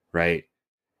 right?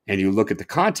 And you look at the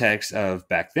context of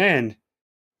back then,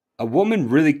 a woman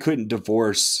really couldn't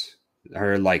divorce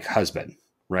her like husband,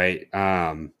 right?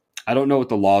 I don't know what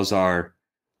the laws are,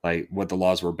 like what the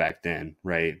laws were back then,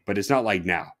 right? But it's not like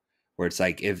now where it's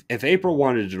like if April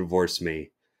wanted to divorce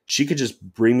me, she could just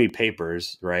bring me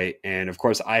papers, right? And of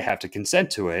course I have to consent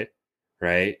to it,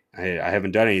 right? I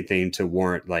haven't done anything to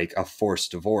warrant like a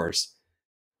forced divorce,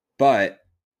 but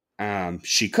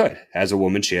she could. As a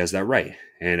woman, she has that right.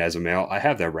 And as a male, I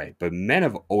have that right. But men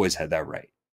have always had that right.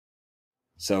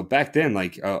 So back then,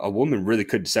 like a woman really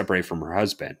couldn't separate from her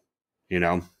husband, you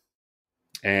know?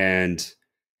 And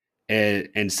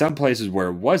in some places where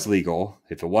it was legal,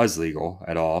 if it was legal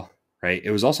at all, right,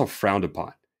 it was also frowned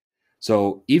upon.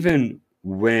 So even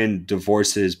when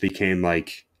divorces became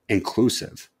like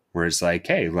inclusive, where it's like,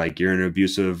 hey, like you're in an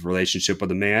abusive relationship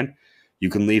with a man, you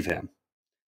can leave him.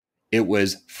 It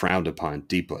was frowned upon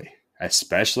deeply,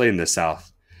 especially in the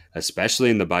South, especially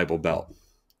in the Bible Belt,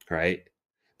 right?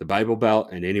 The Bible Belt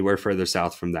and anywhere further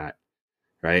south from that,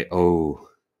 right? Oh,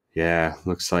 yeah,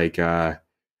 looks like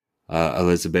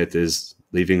Elizabeth is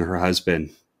leaving her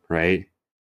husband, right?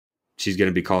 She's going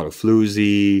to be called a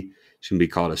floozy. She's going to be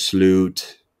called a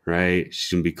sloot, right?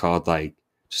 She's going to be called like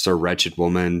just a wretched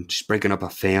woman. She's breaking up a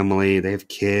family. They have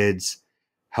kids.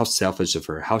 How selfish of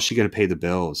her. How's she going to pay the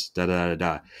bills? Da, da, da,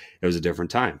 da. It was a different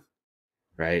time,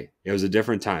 right? It was a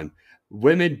different time.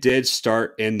 Women did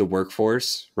start in the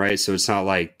workforce, right? So it's not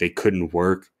like they couldn't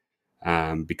work.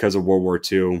 Because of World War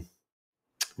II,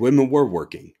 women were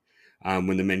working.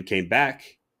 When the men came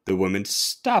back, the women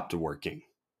stopped working,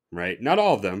 right? Not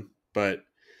all of them, but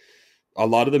a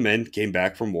lot of the men came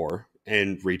back from war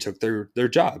and retook their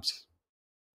jobs.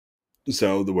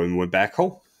 So the women went back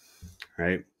home,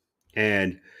 right?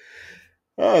 And,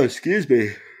 oh, excuse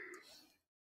me.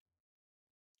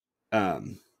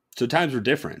 So times were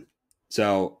different.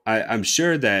 So I'm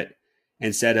sure that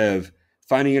instead of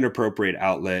finding an appropriate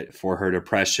outlet for her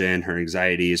depression, her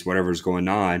anxieties, whatever's going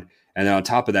on, and then on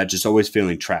top of that, just always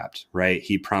feeling trapped, right?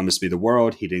 He promised me the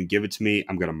world. He didn't give it to me.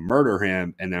 I'm going to murder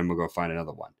him, and then I'm going to go find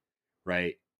another one,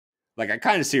 right? Like, I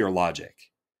kind of see her logic,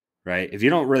 right? If you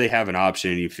don't really have an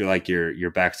option, you feel like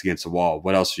your back's against the wall,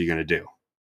 what else are you going to do,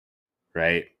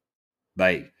 right?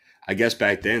 Like, I guess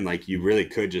back then, like, you really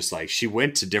could just, like, she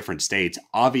went to different states,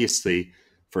 obviously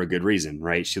for a good reason,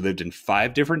 right? She lived in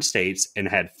 5 different states and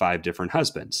had 5 different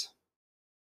husbands.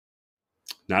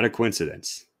 Not a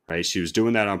coincidence, right? She was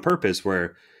doing that on purpose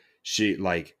where she,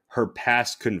 like, her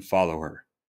past couldn't follow her,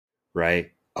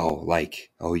 right?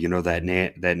 Oh, you know that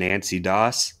that Nancy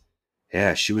Doss?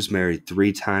 Yeah, she was married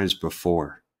 3 times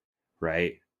before,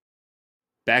 right?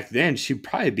 Back then, she'd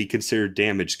probably be considered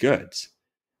damaged goods,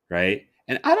 right?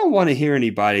 And I don't want to hear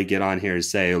anybody get on here and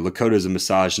say, oh, Lakota's a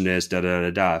misogynist, da da da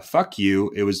da. Fuck you.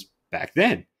 It was back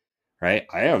then, right?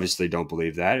 I obviously don't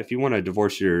believe that. If you want to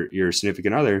divorce your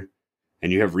significant other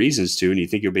and you have reasons to and you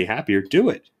think you'll be happier, do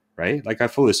it, right? Like, I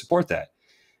fully support that,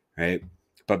 right?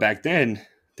 But back then,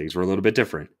 things were a little bit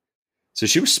different. So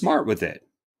she was smart with it.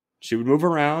 She would move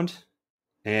around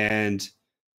and,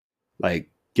 like,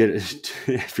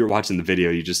 if you're watching the video,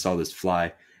 you just saw this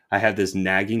fly. I have this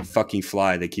nagging fucking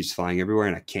fly that keeps flying everywhere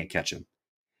and I can't catch him.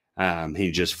 He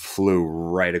just flew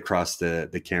right across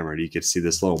the camera and you could see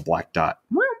this little black dot.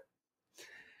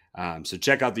 So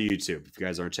check out the YouTube. If you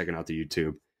guys aren't checking out the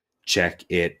YouTube, check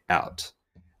it out.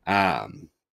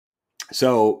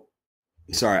 So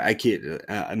sorry, I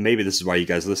can't, maybe this is why you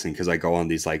guys listen, because I go on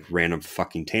these like random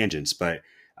fucking tangents, but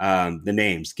the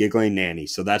names, Giggling Nanny.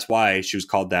 So that's why she was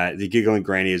called that. The Giggling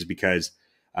Granny is because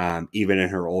even in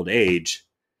her old age,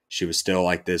 she was still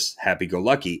like this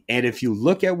happy-go-lucky. And if you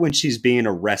look at when she's being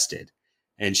arrested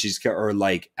and or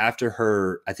like after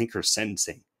her, I think her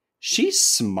sentencing, she's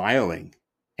smiling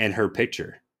in her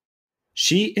picture.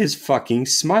 She is fucking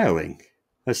smiling.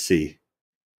 Let's see.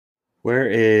 Where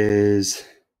is,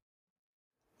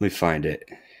 let me find it.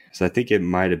 So I think it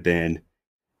might have been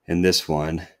in this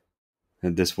one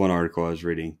article I was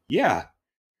reading. Yeah.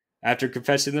 After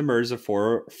confessing the murders of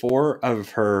four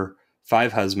of her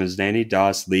 5 husbands, Nannie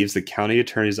Doss leaves the county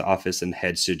attorney's office and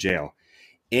heads to jail.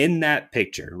 In that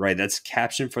picture, right, that's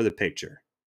caption for the picture,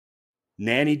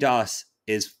 Nannie Doss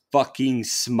is fucking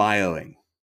smiling.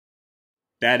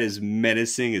 That is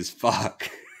menacing as fuck.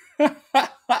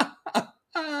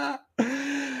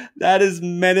 That is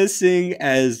menacing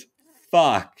as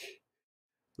fuck.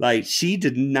 Like, she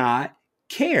did not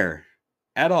care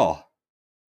at all.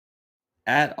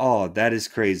 At all. That is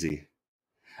crazy.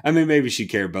 I mean, maybe she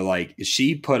cared, but like,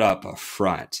 she put up a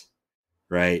front,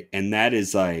 right? And that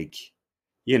is like,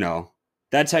 you know,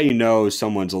 that's how you know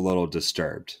someone's a little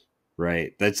disturbed,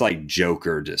 right? That's like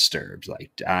Joker disturbed.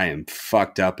 Like, I am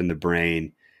fucked up in the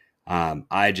brain.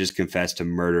 I just confessed to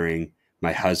murdering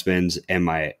my husband's and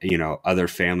my, other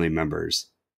family members.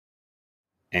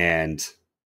 And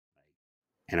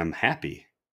I'm happy,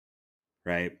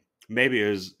 right? Maybe it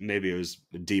was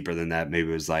deeper than that. Maybe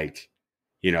it was like,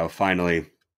 finally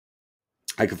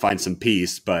I could find some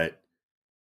peace, but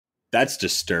that's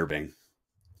disturbing.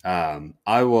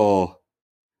 I will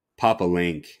pop a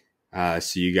link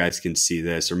so you guys can see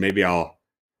this, or maybe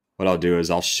what I'll do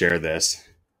is I'll share this.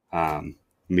 Let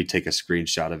me take a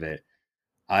screenshot of it.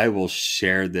 I will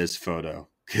share this photo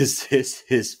because this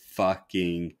is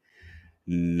fucking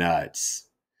nuts.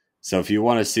 So if you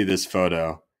want to see this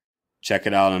photo, check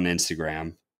it out on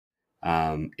Instagram.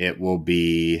 It will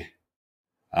be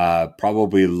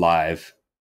probably live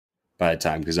by the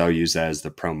time, because I'll use that as the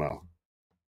promo.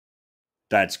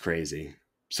 That's crazy.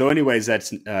 So anyways,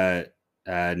 that's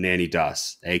Nannie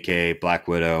Doss, aka Black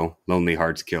Widow, Lonely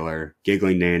Hearts Killer,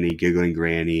 Giggling Nannie, Giggling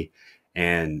Granny,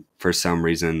 and for some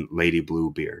reason, Lady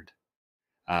Bluebeard.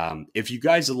 If you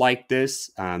guys like this,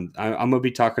 I'm going to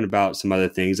be talking about some other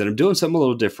things, and I'm doing something a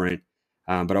little different,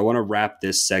 but I want to wrap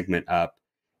this segment up.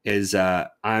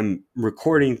 I'm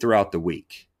recording throughout the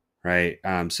week, right?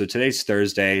 So today's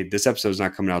Thursday. This episode is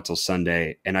not coming out till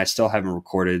Sunday, and I still haven't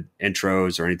recorded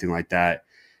intros or anything like that.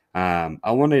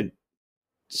 I want to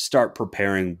start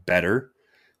preparing better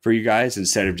for you guys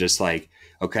instead of just like,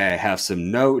 okay, I have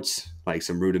some notes, like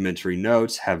some rudimentary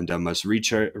notes, haven't done much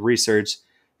research,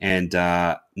 and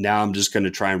now I'm just going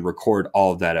to try and record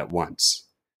all of that at once.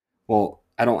 Well,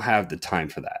 I don't have the time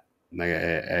for that. Like,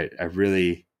 I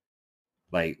really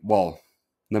well,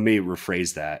 let me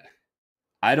rephrase that.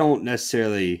 I don't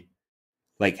necessarily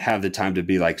have the time to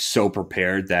be so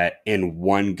prepared that in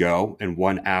one go, in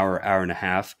 1 hour, hour and a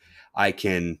half, I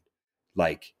can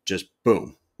just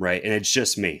boom, right? And it's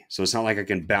just me. So it's not like I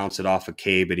can bounce it off of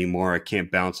Cabe anymore. I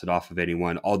can't bounce it off of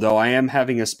anyone. Although I am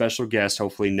having a special guest,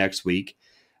 hopefully next week.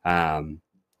 And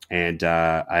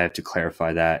I have to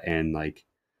clarify that and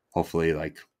hopefully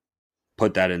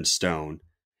put that in stone.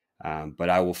 But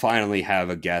I will finally have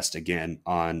a guest again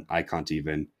on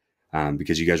IKANTEVEN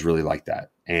because you guys really like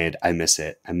that. And I miss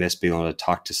it. I miss being able to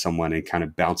talk to someone and kind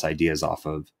of bounce ideas off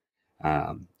of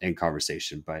in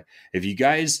conversation. But if you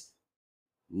guys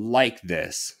like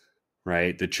this,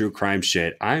 right, the true crime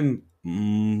shit, I'm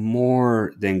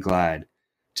more than glad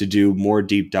to do more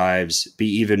deep dives, be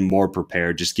even more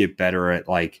prepared, just get better at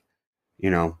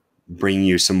bringing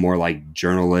you some more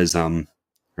journalism,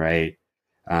 right?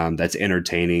 That's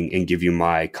entertaining and give you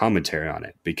my commentary on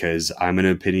it, because I'm an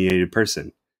opinionated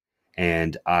person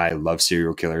and I love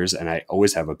serial killers and I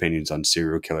always have opinions on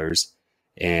serial killers.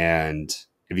 And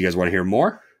if you guys want to hear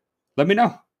more, let me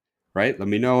know, right? Let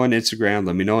me know on Instagram.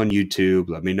 Let me know on YouTube.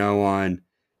 Let me know on,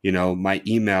 my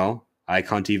email,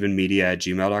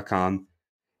 ikantevenmedia@gmail.com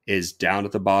is down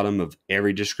at the bottom of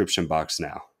every description box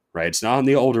now, right? It's not on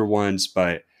the older ones,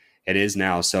 but it is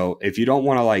now. So if you don't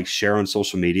want to share on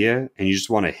social media and you just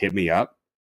want to hit me up,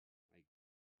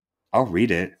 I'll read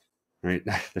it, right?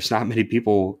 There's not many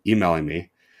people emailing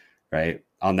me, right,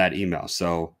 on that email.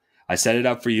 So I set it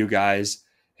up for you guys.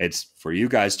 It's for you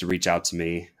guys to reach out to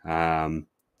me,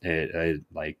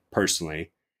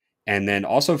 personally. And then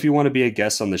also, if you want to be a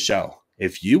guest on the show,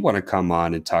 if you want to come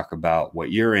on and talk about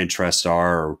what your interests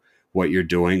are or what you're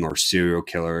doing or serial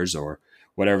killers or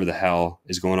whatever the hell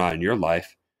is going on in your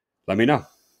life, let me know,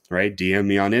 right? DM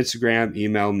me on Instagram,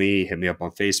 email me, hit me up on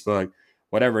Facebook,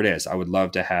 whatever it is. I would love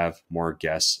to have more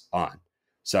guests on.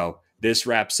 So this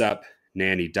wraps up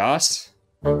Nannie Doss.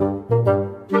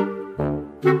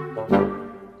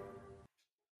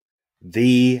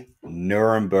 The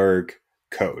Nuremberg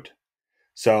Code.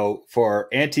 So for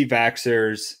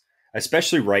anti-vaxxers,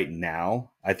 especially right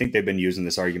now, I think they've been using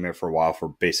this argument for a while for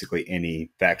basically any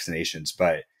vaccinations,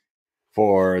 but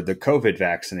for the COVID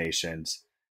vaccinations,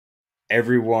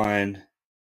 everyone,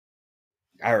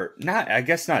 or not, I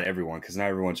guess not everyone, because not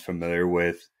everyone's familiar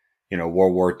with,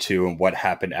 World War II and what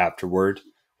happened afterward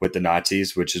with the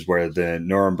Nazis, which is where the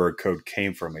Nuremberg Code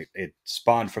came from. It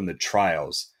spawned from the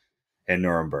trials in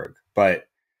Nuremberg. But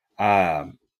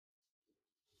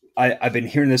I've been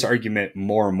hearing this argument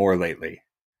more and more lately.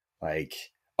 Like,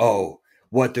 oh,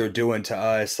 what they're doing to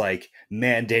us, like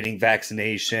mandating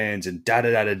vaccinations and da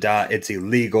da da da da, it's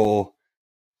illegal.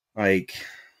 Like,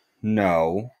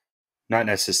 no, not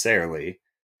necessarily.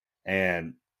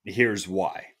 And here's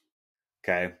why.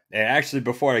 Okay. And actually,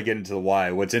 before I get into the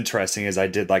why, what's interesting is I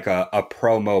did like a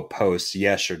promo post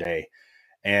yesterday,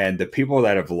 and the people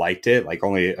that have liked it, like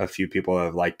only a few people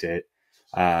have liked it,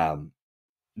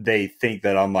 they think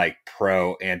that I'm like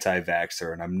pro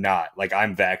anti-vaxxer, and I'm not. Like,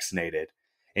 I'm vaccinated.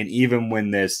 And even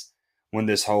when this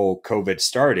whole COVID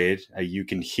started, you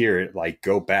can hear it, like,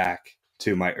 go back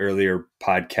to my earlier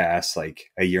podcast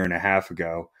like a year and a half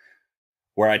ago,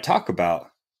 where I talk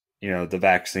about, the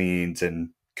vaccines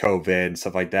and COVID and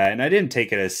stuff like that. And I didn't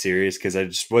take it as serious because I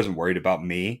just wasn't worried about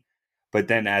me. But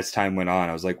then as time went on,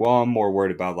 I was like, well, I'm more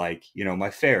worried about, like, my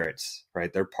ferrets,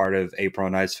 right? They're part of April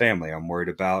and I's family. I'm worried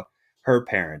about her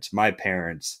parents, my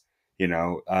parents,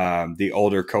 the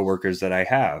older coworkers that I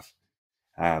have.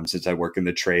 Since I work in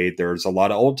the trade, there's a lot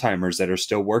of old timers that are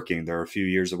still working. They're a few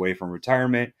years away from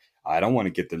retirement. I don't want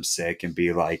to get them sick and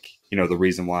be like, the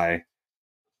reason why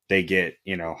they get,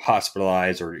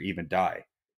 hospitalized or even die.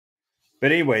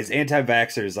 But anyways,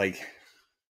 anti-vaxxers, like,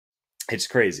 it's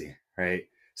crazy, right?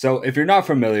 So if you're not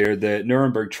familiar, the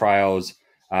Nuremberg trials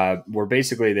were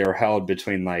basically, they were held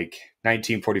between like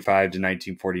 1945 to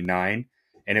 1949,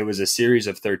 and it was a series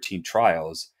of 13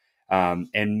 trials.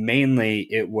 And mainly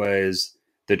it was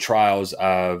the trials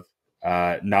of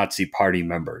Nazi party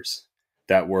members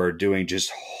that were doing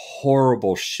just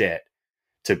horrible shit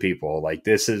to people. Like,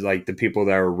 this is like the people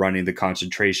that were running the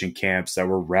concentration camps, that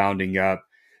were rounding up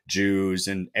Jews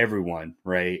and everyone,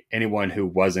 right? Anyone who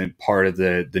wasn't part of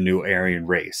the new Aryan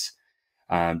race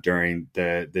during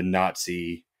the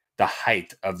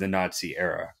height of the Nazi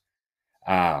era.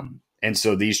 And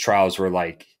so these trials were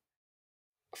like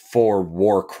for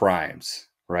war crimes,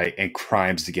 right? And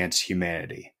crimes against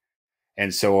humanity.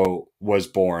 And so was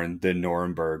born the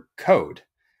Nuremberg Code,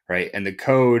 right? And the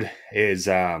code is,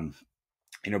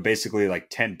 basically like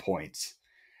 10 points.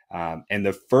 And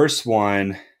the first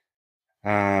one,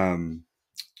 I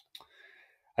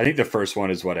think the first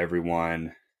one is what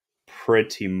everyone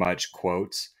pretty much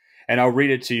quotes. And I'll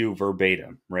read it to you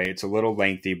verbatim, right? It's a little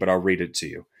lengthy, but I'll read it to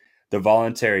you.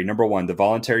 Number one, the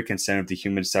voluntary consent of the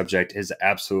human subject is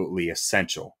absolutely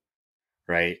essential,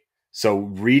 right? So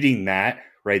reading that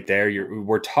right there,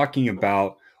 we're talking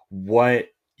about what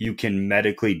you can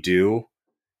medically do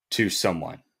to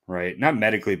someone, right? Not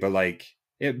medically, but like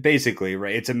basically,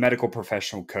 right? It's a medical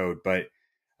professional code, but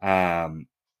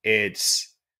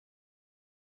it's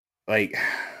like,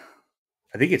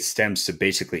 I think it stems to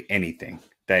basically anything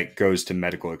that goes to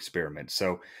medical experiments.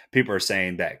 So people are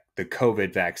saying that the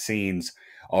COVID vaccines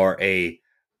are a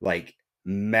like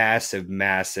massive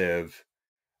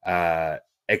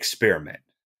experiment.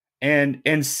 And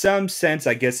in some sense,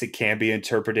 I guess it can be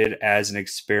interpreted as an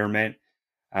experiment,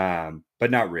 but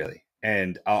not really.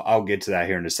 And I'll get to that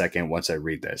here in a second once I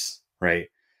read this, right?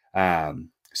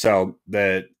 So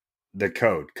the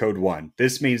code one.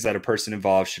 This means that a person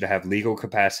involved should have legal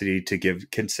capacity to give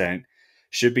consent,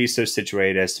 should be so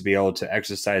situated as to be able to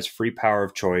exercise free power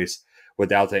of choice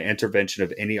without the intervention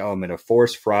of any element of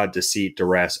force, fraud, deceit,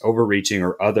 duress, overreaching,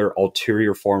 or other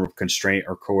ulterior form of constraint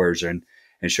or coercion,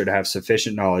 and should have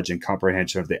sufficient knowledge and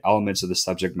comprehension of the elements of the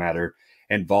subject matter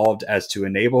involved as to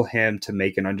enable him to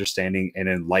make an understanding and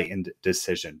enlightened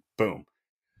decision. Boom.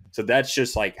 So that's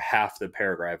just like half the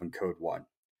paragraph in code one.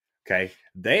 Okay.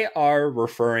 They are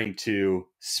referring to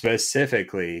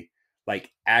specifically like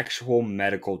actual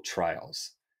medical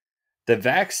trials. The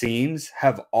vaccines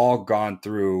have all gone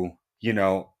through,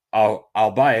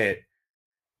 I'll buy it,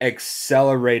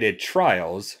 accelerated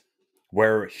trials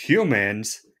where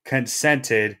humans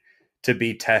consented to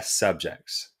be test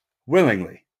subjects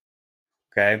willingly.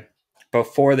 Okay.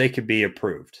 Before they could be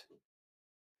approved.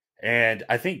 And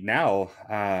I think now,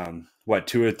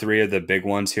 two or three of the big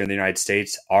ones here in the United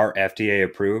States are FDA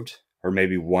approved, or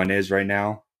maybe one is right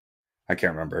now. I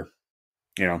can't remember.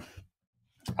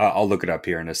 I'll look it up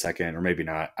here in a second, or maybe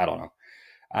not. I don't know.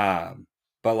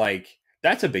 But like,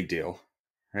 that's a big deal,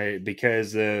 right?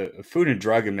 Because the Food and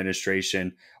Drug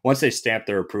Administration, once they stamp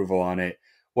their approval on it,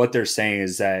 what they're saying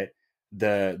is that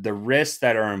the risks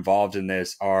that are involved in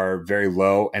this are very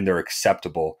low and they're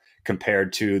acceptable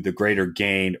compared to the greater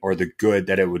gain or the good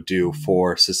that it would do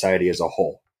for society as a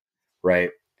whole,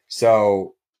 right?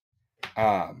 So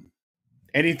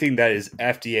anything that is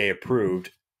FDA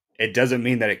approved, it doesn't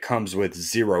mean that it comes with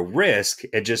zero risk.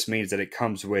 It just means that it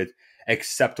comes with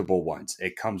acceptable ones.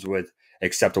 It comes with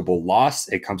acceptable loss.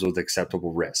 It comes with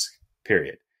acceptable risk,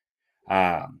 period.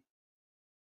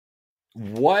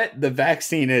 What the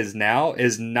vaccine is now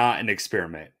is not an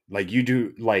experiment. Like you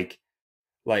do, like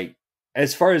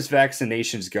as far as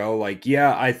vaccinations go, like,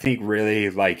 yeah, I think really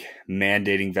like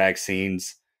mandating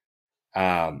vaccines,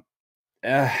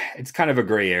 it's kind of a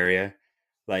gray area.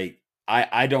 Like,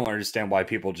 I don't understand why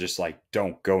people just like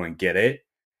don't go and get it,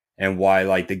 and why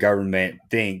like the government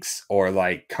thinks or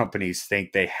like companies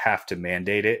think they have to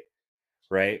mandate it,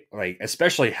 right? Like,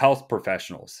 especially health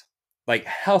professionals. Like,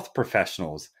 health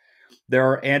professionals, there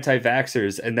are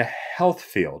anti-vaxxers in the health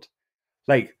field.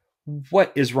 Like,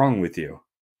 what is wrong with you?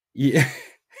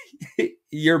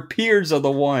 Your peers are the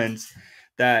ones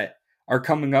that are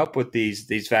coming up with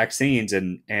these vaccines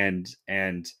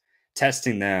and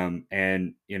testing them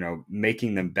and, you know,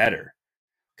 making them better.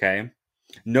 Okay.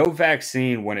 No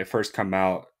vaccine when it first come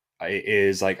out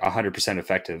is like 100%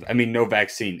 effective. I mean, no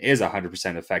vaccine is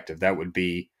 100% effective. That would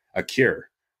be a cure,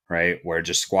 right? Where it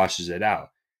just squashes it out.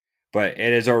 But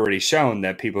it has already shown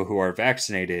that people who are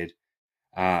vaccinated,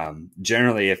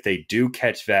 generally, if they do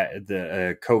catch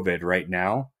the COVID right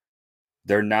now,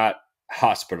 they're not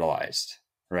hospitalized,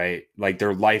 right? Like,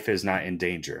 their life is not in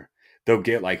danger. They'll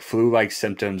get like flu-like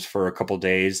symptoms for a couple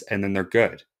days and then they're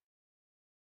good.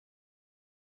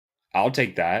 I'll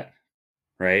take that,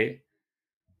 right?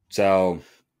 So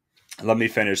let me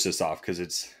finish this off, because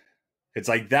it's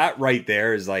like that right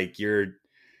there is like you,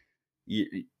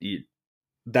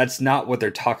 that's not what they're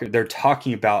talking. They're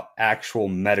talking about actual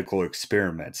medical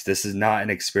experiments. This is not an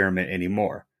experiment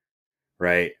anymore,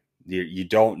 right? You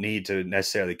don't need to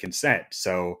necessarily consent.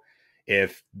 So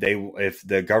if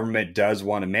the government does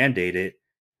want to mandate it,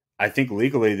 I think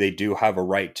legally they do have a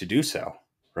right to do so,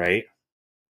 right?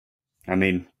 I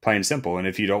mean, plain and simple. And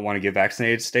if you don't want to get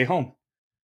vaccinated, stay home.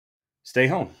 Stay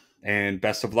home. And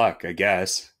best of luck, I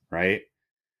guess, right?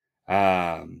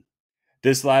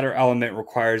 This latter element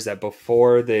requires that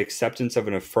before the acceptance of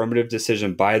an affirmative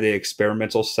decision by the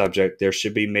experimental subject, there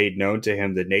should be made known to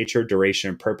him the nature, duration,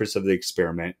 and purpose of the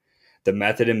experiment, the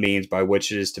method and means by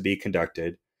which it is to be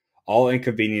conducted, all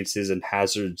inconveniences and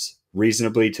hazards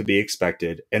reasonably to be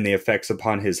expected, and the effects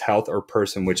upon his health or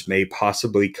person which may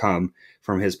possibly come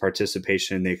from his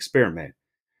participation in the experiment.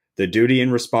 The duty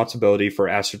and responsibility for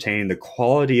ascertaining the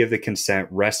quality of the consent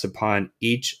rests upon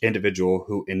each individual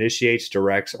who initiates,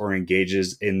 directs, or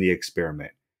engages in the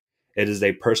experiment. It is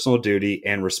a personal duty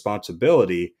and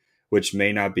responsibility which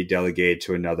may not be delegated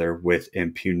to another with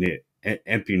impunity.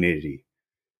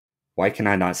 Why can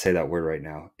I not say that word right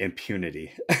now?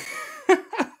 Impunity.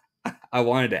 I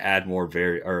wanted to add more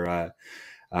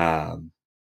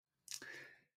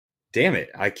damn it,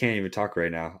 I can't even talk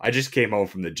right now. I just came home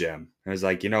from the gym. I was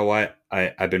like, you know what?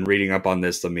 I've been reading up on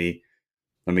this. Let me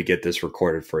get this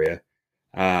recorded for you.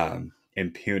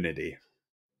 Impunity.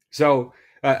 So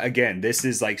again, this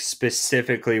is like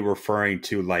specifically referring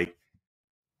to like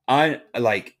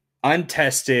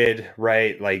untested,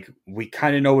 right? Like, we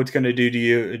kind of know what's going to do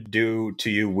to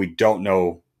you. We don't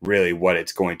know really what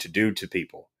it's going to do to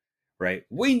people, right?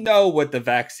 We know what the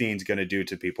vaccine's going to do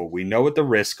to people. We know what the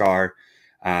risks are.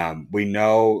 We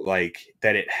know like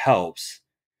that it helps,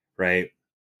 right?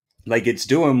 Like, it's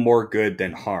doing more good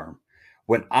than harm.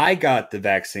 When I got the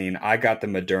vaccine, I got the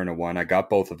Moderna one. I got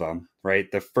both of them,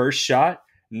 right? The first shot,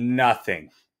 nothing,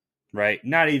 right?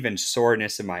 Not even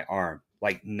soreness in my arm,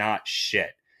 like not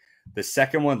shit. The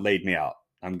second one laid me out.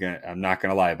 I'm not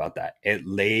gonna lie about that. It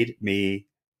laid me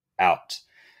out.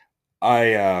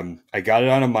 I got it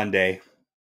on a Monday.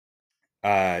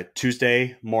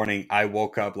 Tuesday morning, I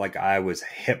woke up like I was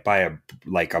hit by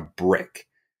a brick,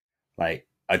 like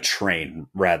a train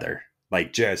rather,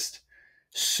 like just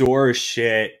sore as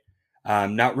shit.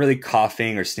 Not really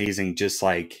coughing or sneezing,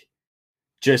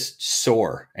 just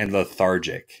sore and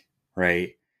lethargic,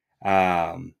 right?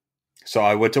 So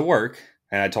I went to work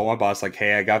and I told my boss, like,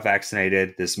 hey, I got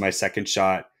vaccinated. This is my second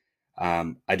shot.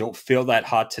 I don't feel that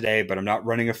hot today, but I'm not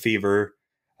running a fever.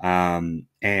 And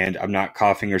I'm not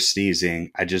coughing or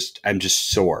sneezing. I'm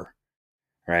just sore,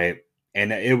 right?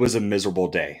 And it was a miserable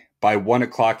day. By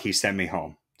 1:00, he sent me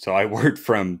home. So I worked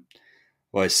from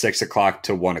 6:00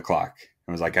 to 1:00.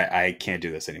 I was like, I can't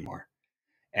do this anymore.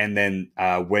 And then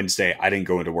Wednesday, I didn't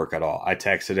go into work at all. I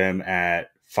texted him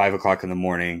at 5:00 in the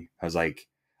morning. I was like,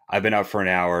 I've been up for an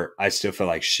hour. I still feel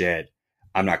like shit.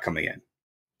 I'm not coming in.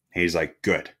 He's like,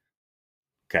 good.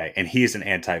 Okay. And he's an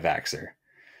anti-vaxxer,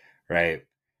 right?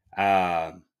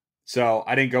 So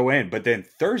I didn't go in, but then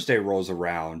Thursday rolls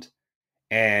around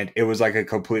and it was like a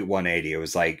complete 180. It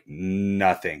was like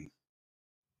nothing.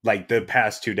 Like the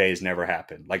past 2 days never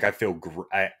happened. Like I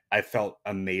felt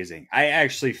amazing. I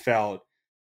actually felt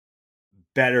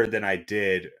better than I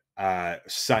did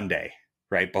Sunday,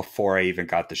 right before I even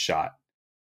got the shot.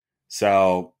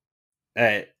 So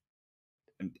I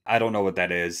don't know what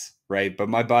that is, right? But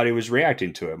my body was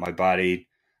reacting to it. My body,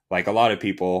 like a lot of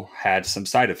people, had some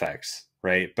side effects,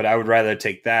 right? But I would rather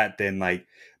take that than like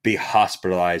be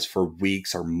hospitalized for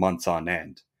weeks or months on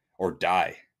end or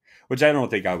die, which I don't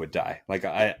think I would die. Like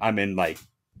I'm in like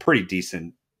pretty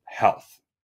decent health,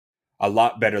 a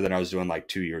lot better than I was doing like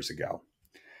 2 years ago.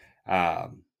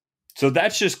 So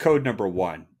that's just code number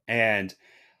one. And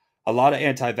a lot of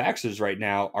anti-vaxxers right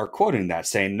now are quoting that,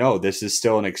 saying, no, this is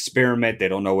still an experiment. They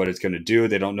don't know what it's going to do.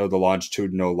 They don't know the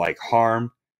longitudinal like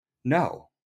harm. No,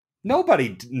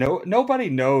 nobody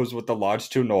knows what the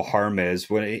longitudinal harm is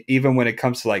even when it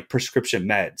comes to like prescription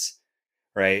meds,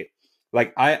 right?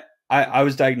 Like I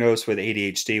was diagnosed with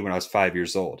ADHD when I was 5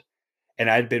 years old, and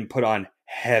I'd been put on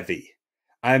heavy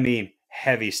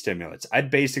stimulants. I'd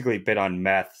basically been on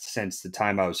meth since the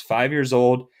time I was 5 years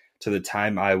old to the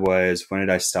time I was, when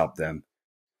did I stop them?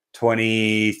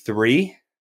 23,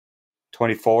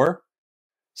 24.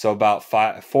 So about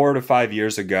 4 to 5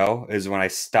 years ago is when I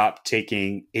stopped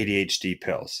taking ADHD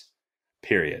pills,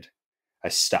 period. I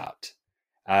stopped.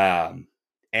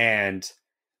 And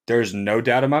there's no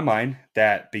doubt in my mind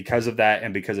that because of that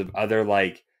and because of other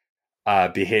like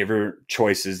behavior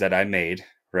choices that I made,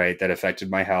 right, that affected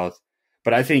my health.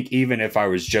 But I think even if I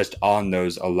was just on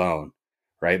those alone,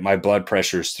 right, my blood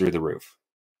pressure is through the roof.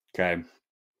 Okay.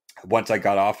 Once I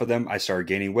got off of them, I started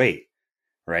gaining weight,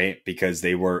 right, because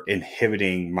they were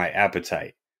inhibiting my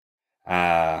appetite.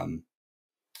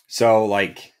 So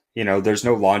like, there's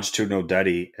no longitudinal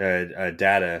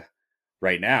data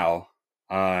right now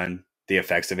on the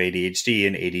effects of ADHD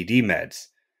and ADD meds,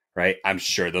 right? I'm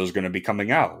sure those are going to be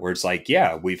coming out where it's like,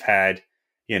 yeah, we've had,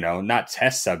 not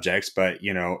test subjects, but,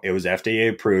 it was FDA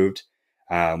approved.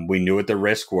 We knew what the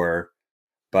risks were,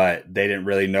 but they didn't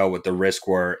really know what the risks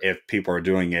were if people are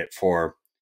doing it for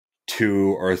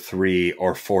 2 or 3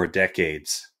 or 4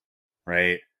 decades,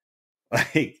 right?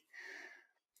 Like,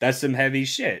 that's some heavy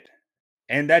shit.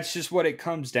 And that's just what it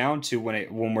comes down to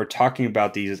when we're talking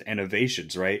about these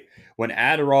innovations, right? When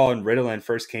Adderall and Ritalin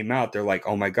first came out, they're like,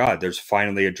 oh my God, there's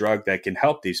finally a drug that can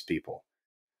help these people,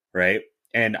 right?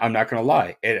 And I'm not going to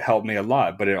lie, it helped me a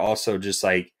lot, but it also just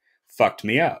like fucked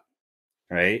me up,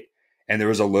 right? And there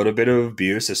was a little bit of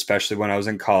abuse, especially when I was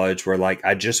in college, where like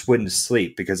I just wouldn't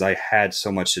sleep because I had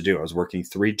so much to do. I was working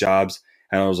 3 jobs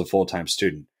and I was a full-time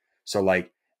student. So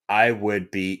like I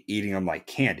would be eating them like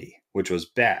candy, which was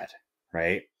bad,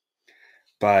 right?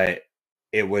 But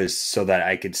it was so that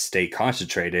I could stay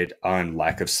concentrated on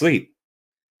lack of sleep,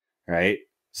 right?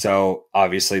 So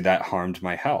obviously that harmed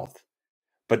my health.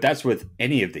 But that's with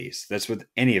any of these. That's with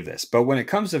any of this. But when it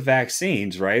comes to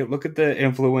vaccines, right? Look at the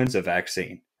influenza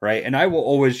vaccine, right? And I will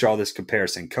always draw this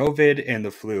comparison. COVID and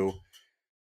the flu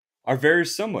are very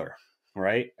similar,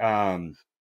 right?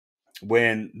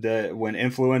 When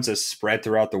influenza spread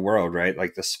throughout the world, right?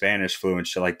 Like the Spanish flu and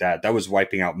shit like that, that was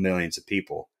wiping out millions of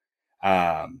people.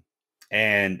 And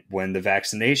when the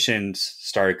vaccinations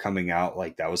started coming out,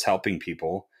 like that was helping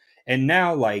people. And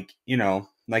now, like,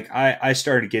 like I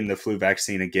started getting the flu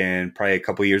vaccine again, probably a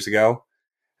couple years ago.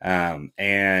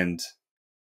 And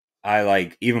I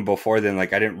like, even before then,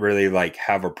 like I didn't really like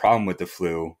have a problem with the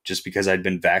flu just because I'd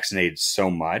been vaccinated so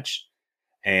much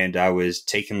and I was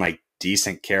taking like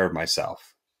decent care of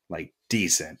myself, like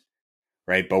decent.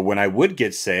 Right. But when I would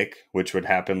get sick, which would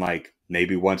happen like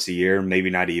maybe once a year, maybe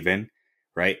not even,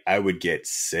 right, I would get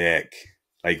sick,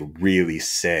 like really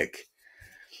sick.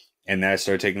 And then I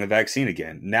started taking the vaccine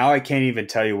again. Now I can't even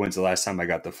tell you when's the last time I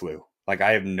got the flu. Like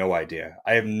I have no idea.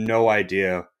 I have no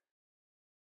idea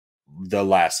the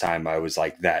last time I was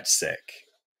like that sick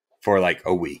for like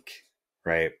a week,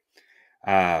 right?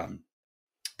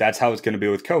 That's how it's going to be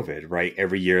with COVID, right?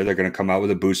 Every year they're going to come out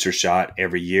with a booster shot.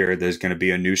 Every year there's going to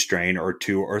be a new strain or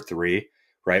 2 or 3,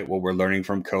 right? What we're learning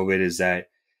from COVID is that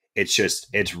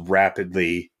it's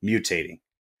rapidly mutating,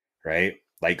 right?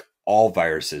 Like all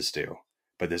viruses do,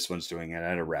 but this one's doing it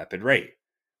at a rapid rate,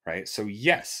 right? So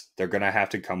yes, they're going to have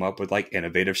to come up with like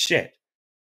innovative shit.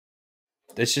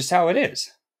 That's just how it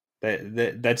is.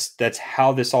 That's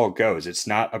how this all goes. It's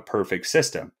not a perfect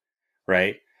system,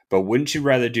 right? But wouldn't you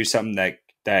rather do something that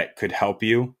that could help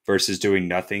you versus doing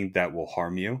nothing that will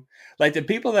harm you. Like the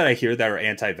people that I hear that are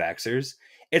anti-vaxxers,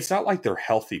 it's not like they're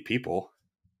healthy people.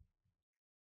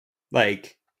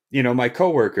 Like, my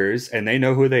coworkers, and they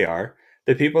know who they are,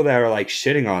 the people that are like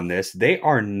shitting on this, they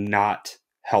are not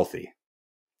healthy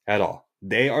at all.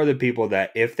 They are the people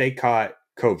that if they caught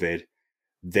COVID,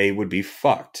 they would be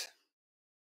fucked.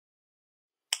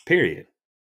 Period.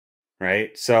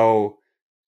 Right? So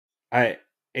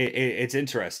it's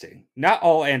interesting. Not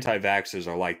all anti-vaxxers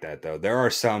are like that, though. There are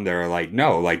some that are like,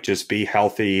 no, like just be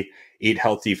healthy, eat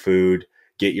healthy food,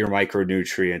 get your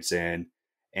micronutrients in,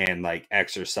 and like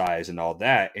exercise and all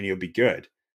that, and you'll be good.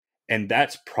 And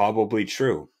that's probably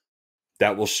true.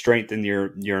 That will strengthen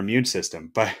your immune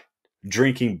system. But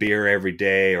drinking beer every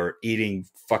day or eating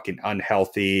fucking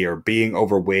unhealthy or being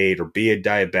overweight or being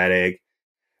diabetic,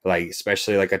 like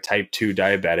especially like a type 2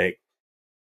 diabetic,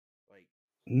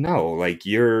 no, like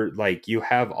you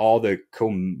have all the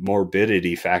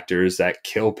comorbidity factors that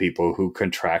kill people who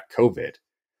contract COVID.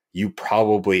 You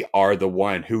probably are the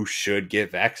one who should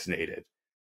get vaccinated.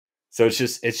 So it's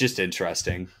just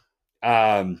interesting.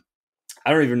 I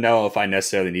don't even know if I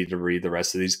necessarily need to read the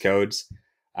rest of these codes,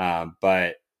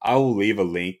 but I will leave a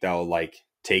link that will like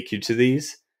take you to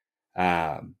these,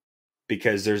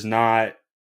 because there's not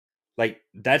like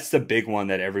that's the big one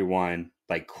that everyone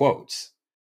like quotes.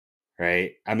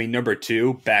 Right. I mean, number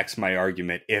 2 backs my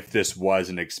argument if this was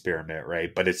an experiment,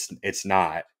 right? But it's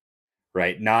not,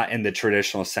 right? Not in the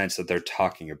traditional sense that they're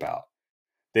talking about.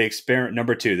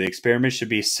 Number 2, the experiment should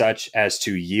be such as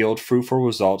to yield fruitful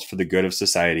results for the good of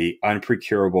society,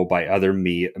 unprocurable by other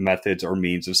methods or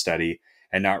means of study,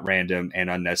 and not random and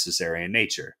unnecessary in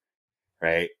nature,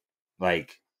 right?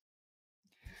 Like,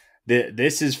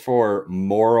 this is for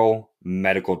moral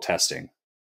medical testing,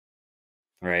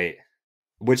 right?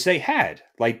 Which they had,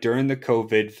 like during the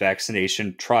COVID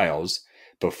vaccination trials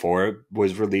before it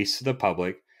was released to the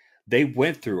public, they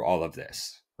went through all of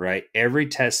this, right? Every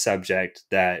test subject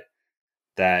that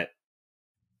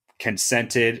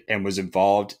consented and was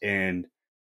involved in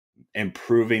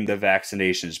improving the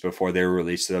vaccinations before they were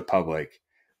released to the public,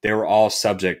 they were all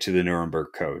subject to the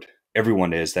Nuremberg Code.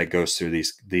 Everyone is that goes through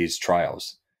these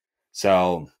trials.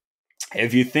 So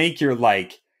if you think you're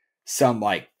like some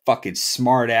like fucking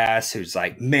smart ass who's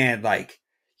like, man, like,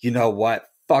 you know what?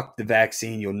 Fuck the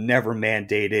vaccine. You'll never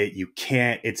mandate it. You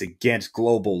can't. It's against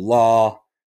global law.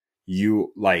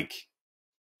 You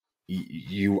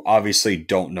obviously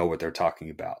don't know what they're talking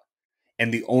about.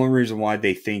 And the only reason why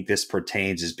they think this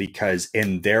pertains is because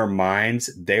in their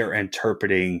minds, they're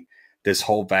interpreting this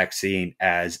whole vaccine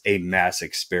as a mass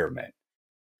experiment,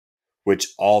 which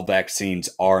all vaccines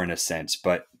are in a sense,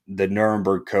 but the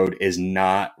Nuremberg Code is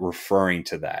not referring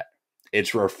to that.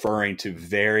 It's referring to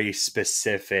very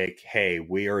specific, hey,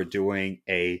 we are doing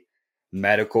a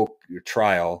medical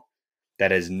trial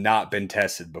that has not been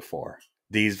tested before.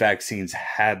 These vaccines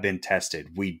have been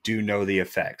tested. We do know the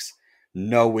effects.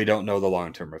 No, we don't know the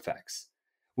long-term effects.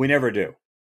 We never do.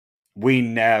 We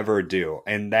never do.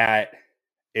 And that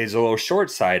is a little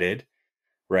short-sighted,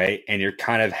 right? And you're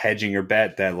kind of hedging your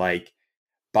bet that like,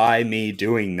 by me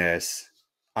doing this,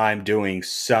 I'm doing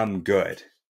some good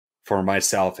for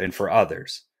myself and for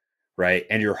others, right?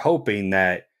 And you're hoping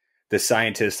that the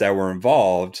scientists that were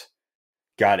involved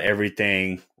got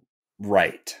everything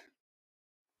right.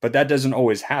 But that doesn't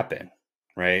always happen,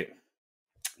 right?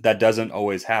 That doesn't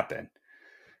always happen.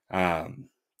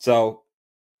 So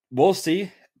we'll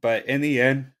see. But in the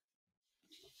end,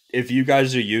 if you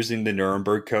guys are using the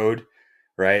Nuremberg Code,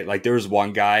 right? Like there was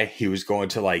one guy, he was going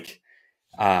to like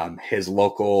his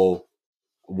local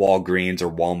Walgreens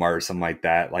or Walmart or something like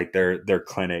that, like their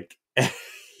clinic.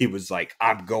 He was like,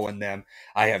 I'm going them.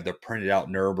 I have the printed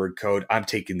out Nuremberg Code. I'm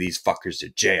taking these fuckers to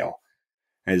jail.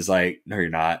 And it's like, no, you're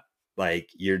not. Like,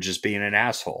 you're just being an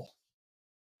asshole.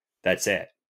 That's it.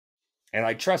 And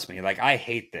like, trust me, like I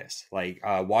hate this. Like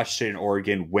Washington and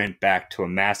Oregon went back to a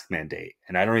mask mandate.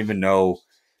 And I don't even know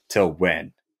till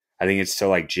when. I think it's till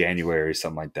like January or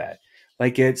something like that.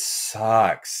 Like it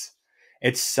sucks.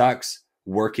 It sucks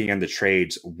working in the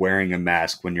trades wearing a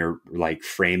mask when you're like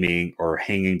framing or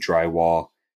hanging drywall,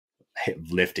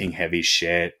 lifting heavy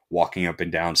shit, walking up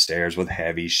and down stairs with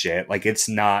heavy shit. Like it's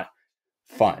not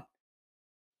fun,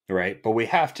 right? But we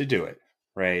have to do it,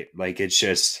 right? Like it's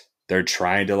just they're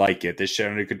trying to like get this shit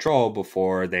under control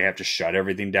before they have to shut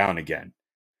everything down again,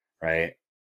 right?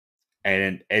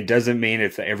 And it doesn't mean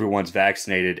if everyone's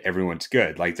vaccinated, everyone's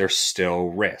good. Like there's still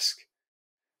risk,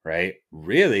 right?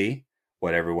 Really,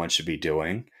 what everyone should be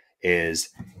doing is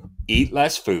eat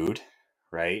less food,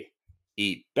 right?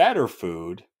 Eat better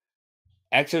food,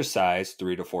 exercise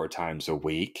 3 to 4 times a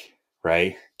week,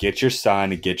 right? Get your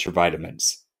sun and get your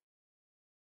vitamins.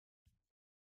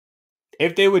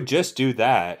 If they would just do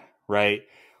that, right,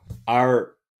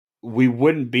 we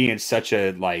wouldn't be in such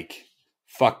a like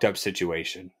fucked up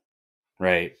situation,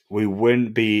 right? We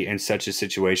wouldn't be in such a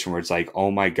situation where it's like,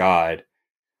 oh my God,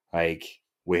 like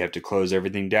we have to close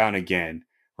everything down again,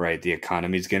 right? The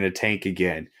economy's going to tank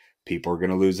again. People are going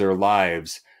to lose their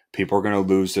lives. People are going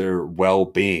to lose their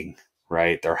well-being,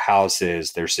 right? Their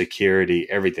houses, their security,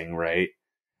 everything, right?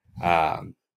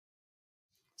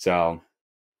 So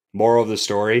moral of the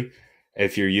story,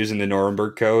 if you're using the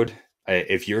Nuremberg code,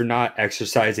 if you're not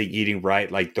exercising, eating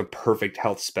right, like the perfect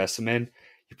health specimen,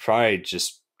 you probably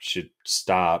just should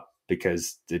stop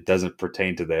because it doesn't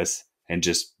pertain to this and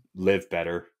just live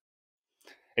better.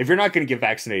 If you're not going to get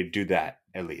vaccinated, do that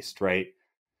at least, right?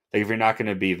 Like if you're not going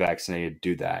to be vaccinated,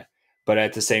 do that. But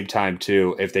at the same time,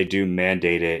 too, if they do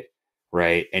mandate it,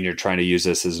 right, and you're trying to use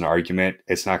this as an argument,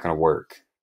 it's not going to work.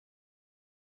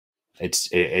 It's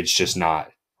just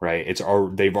not, right?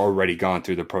 They've already gone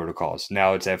through the protocols.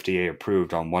 Now it's FDA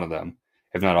approved on one of them,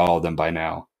 if not all of them by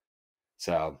now.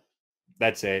 So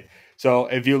that's it. So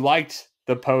if you liked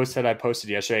the post that I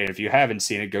posted yesterday, and if you haven't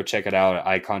seen it, go check it out at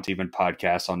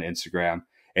IKANTEVENPODCAST on Instagram.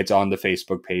 It's on the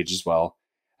Facebook page as well.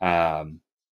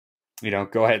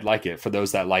 Go ahead, like it. For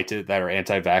those that liked it, that are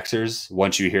anti-vaxxers,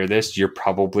 once you hear this, you're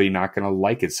probably not going to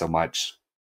like it so much.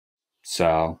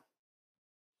 So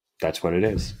that's what it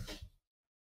is.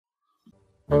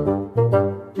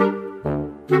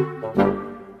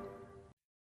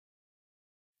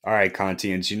 All right,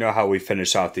 Kantians, you know how we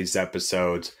finish off these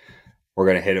episodes. We're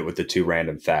going to hit it with the 2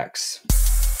 random facts.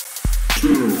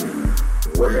 2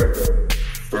 random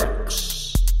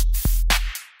facts.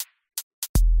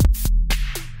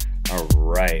 All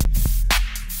right.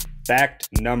 Fact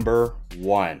number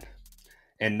 1.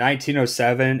 In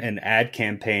 1907, an ad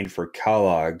campaign for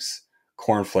Kellogg's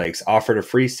cornflakes offered a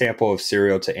free sample of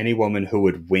cereal to any woman who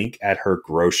would wink at her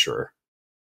grocer.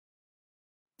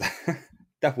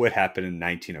 That would happen in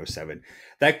 1907.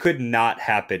 That could not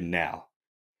happen now,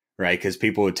 right? Because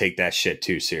people would take that shit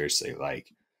too seriously. Like,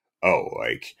 oh,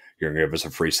 like you're gonna give us a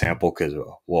free sample because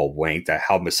we'll wink. That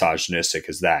how misogynistic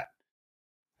is that?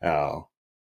 Oh,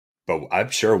 but I'm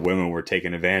sure women were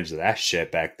taking advantage of that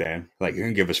shit back then. Like, you're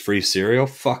gonna give us free cereal?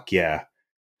 Fuck yeah,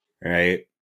 right?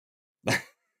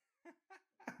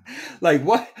 Like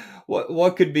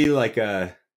what could be like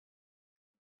a,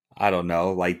 I don't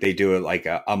know, like they do it like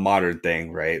a modern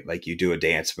thing, right? Like you do a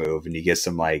dance move and you get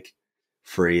some like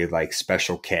free like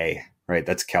Special K, right?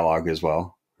 That's Kellogg as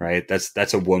well, right?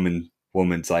 That's a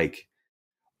woman's like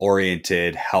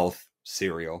oriented health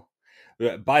cereal.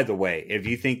 By the way, if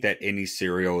you think that any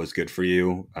cereal is good for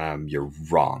you, you're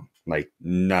wrong. Like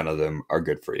none of them are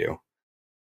good for you.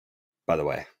 By the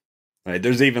way, right?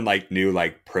 There's even like new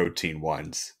like protein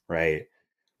ones, right?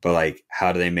 But like,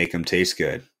 how do they make them taste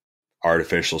good?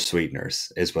 Artificial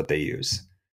sweeteners is what they use.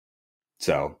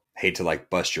 So hate to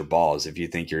like bust your balls if you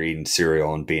think you're eating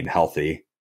cereal and being healthy.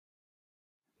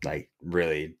 Like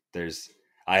really,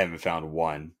 I haven't found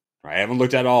one. Right? I haven't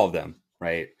looked at all of them,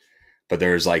 right? But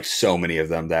there's like so many of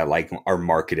them that like are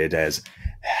marketed as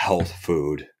health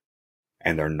food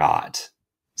and they're not.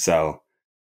 So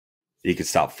you can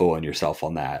stop fooling yourself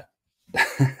on that.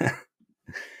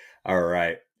 All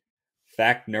right.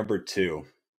 Fact number 2.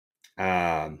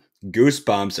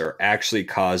 Goosebumps are actually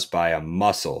caused by a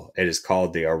muscle. It is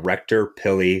called the erector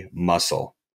pili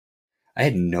muscle. I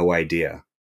had no idea.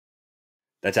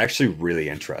 That's actually really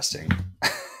interesting.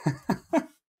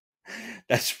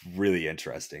 That's really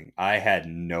interesting. I had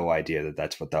no idea that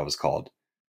that's what that was called.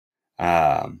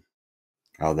 Oh,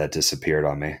 that disappeared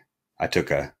on me. I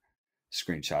took a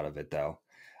screenshot of it though.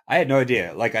 I had no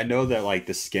idea. Like I know that like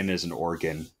the skin is an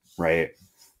organ, right?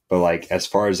 But like as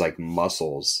far as like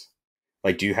muscles,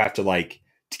 like do you have to like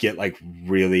to get like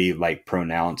really like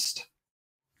pronounced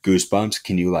goosebumps?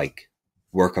 Can you like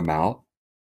work them out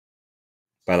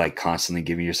by like constantly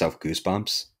giving yourself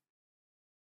goosebumps?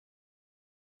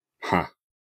 Huh.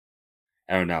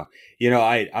 I don't know.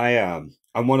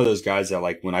 I'm one of those guys that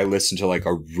like when I listen to like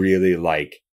a really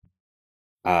like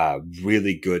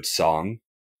really good song,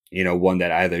 one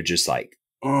that either just like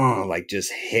oh like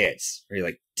just hits or you're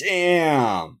like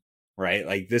damn, right?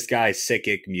 Like this guy's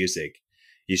Sickic Music.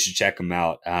 You should check him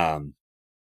out.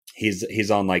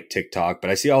 He's on like TikTok, but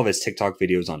I see all of his TikTok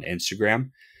videos on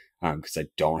Instagram because I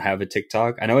don't have a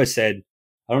TikTok. I know I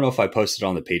don't know if I posted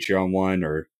on the Patreon one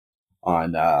or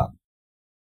on the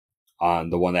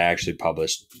one that I actually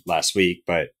published last week,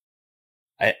 but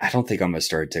I don't think I'm gonna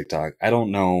start TikTok. I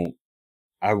don't know.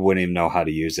 I wouldn't even know how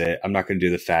to use it. I'm not gonna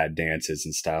do the fad dances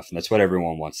and stuff, and that's what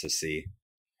everyone wants to see.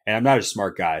 And I'm not a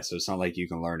smart guy, so it's not like you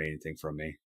can learn anything from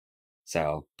me.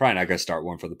 So probably not going to start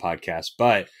one for the podcast,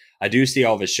 but I do see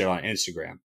all this shit on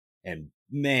Instagram. And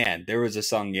man, there was a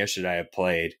song yesterday I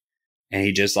played and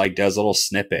he just like does little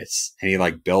snippets and he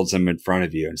like builds them in front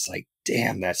of you. And it's like,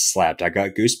 damn, that slapped. I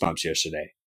got goosebumps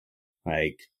yesterday.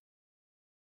 Like,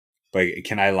 but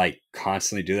can I like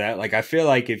constantly do that? Like, I feel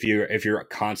like if you're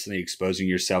constantly exposing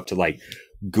yourself to like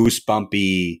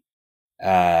goosebumpy,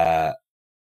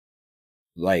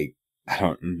 like, I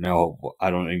don't know. I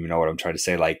don't even know what I'm trying to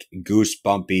say. Like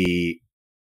goosebumpy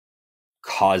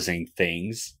causing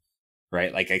things,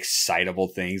 right? Like excitable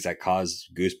things that cause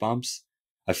goosebumps.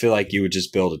 I feel like you would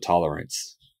just build a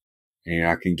tolerance and you're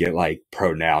not going to get like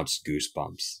pronounced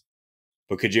goosebumps.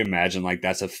 But could you imagine like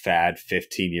that's a fad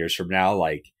 15 years from now?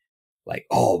 Like,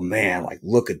 oh man, like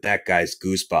look at that guy's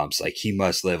goosebumps. Like he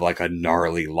must live like a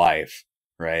gnarly life,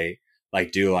 right?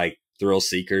 Like do like thrill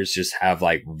seekers just have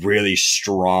like really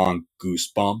strong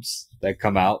goosebumps that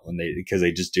come out because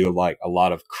they just do like a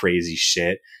lot of crazy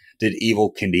shit. Did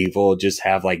Evil Knievel just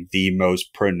have like the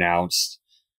most pronounced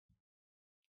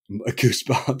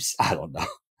goosebumps? I don't know.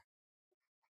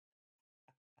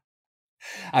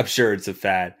 I'm sure it's a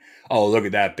fad. Oh, look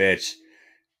at that bitch.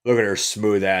 Look at her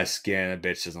smooth ass skin. That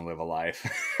bitch doesn't live a life.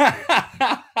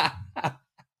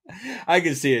 I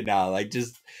can see it now. Like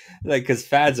just like because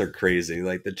fads are crazy.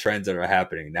 Like the trends that are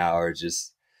happening now are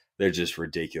just they're just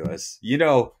ridiculous. You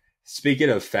know, speaking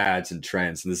of fads and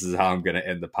trends, this is how I'm gonna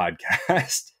end the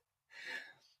podcast.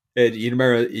 And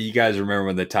you guys remember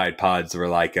when the Tide Pods were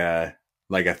like a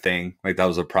thing? Like that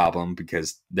was a problem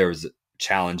because there was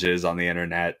challenges on the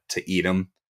internet to eat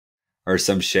them or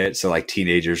some shit. So like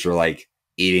teenagers were like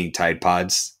eating Tide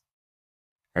Pods,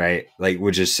 right? Like,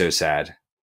 which is so sad.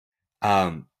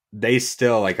 They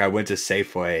still like I went to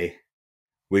Safeway.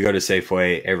 We go to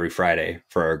Safeway every Friday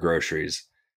for our groceries.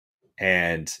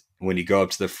 And when you go up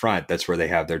to the front, that's where they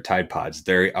have their Tide Pods.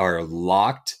 They are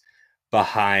locked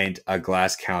behind a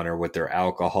glass counter with their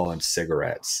alcohol and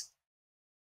cigarettes.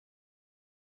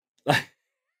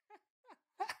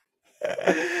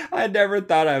 I never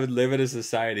thought I would live in a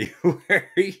society where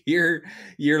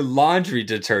your laundry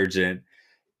detergent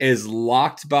is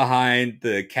locked behind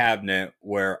the cabinet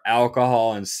where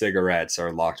alcohol and cigarettes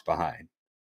are locked behind.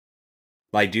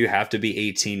 Like, do you have to be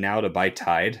 18 now to buy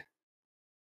Tide?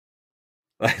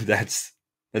 Like, that's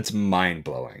mind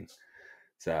blowing.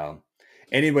 So,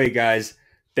 anyway, guys,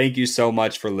 thank you so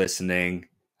much for listening.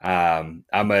 I'm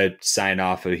gonna sign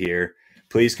off of here.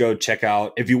 Please go check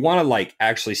out if you want to like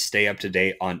actually stay up to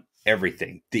date on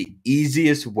everything. The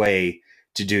easiest way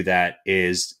to do that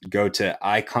is go to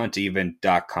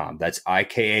IKANTEVEN.com. That's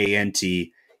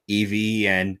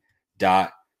IKANTEVEN.com.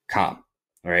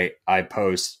 All right. I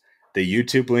post the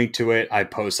YouTube link to it. I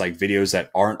post like videos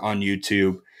that aren't on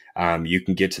YouTube. You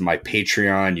can get to my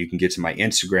Patreon. You can get to my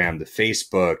Instagram, the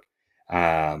Facebook.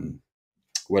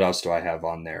 What else do I have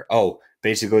on there? Oh,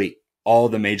 basically all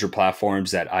the major platforms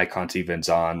that IKANTEVEN's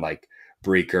on, like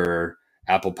Breaker,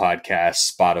 Apple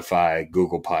Podcasts, Spotify,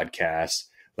 Google Podcasts.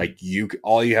 Like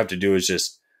all you have to do is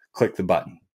just click the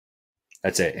button.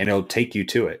 That's it. And it'll take you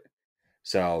to it.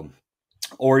 So,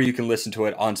 or you can listen to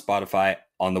it on Spotify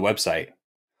on the website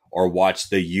or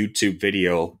watch the YouTube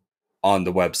video on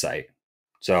the website.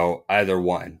 So either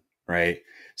one, right?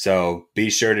 So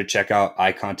be sure to check out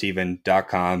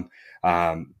IKANTEVEN.com.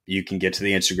 You can get to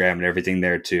the Instagram and everything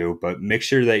there too, but make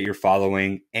sure that you're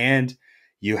following and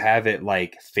you have it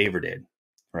like favorited,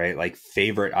 right? Like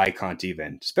favorite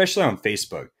IKANTEVEN, especially on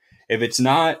Facebook. If it's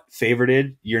not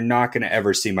favorited, you're not going to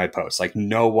ever see my posts. Like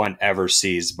no one ever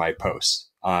sees my posts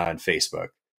on Facebook,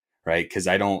 right? Because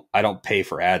I don't pay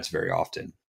for ads very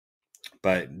often.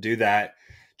 But do that.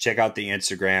 Check out the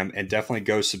Instagram and definitely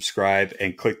go subscribe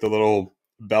and click the little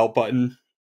bell button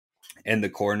in the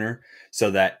corner so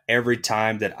that every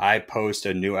time that I post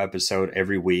a new episode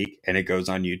every week and it goes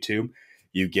on YouTube,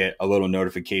 you get a little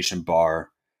notification bar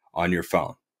on your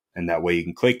phone. And that way you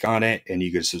can click on it and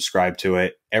you can subscribe to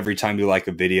it. Every time you like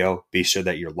a video, be sure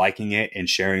that you're liking it and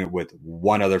sharing it with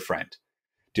one other friend.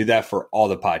 Do that for all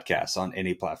the podcasts on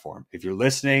any platform. If you're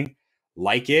listening,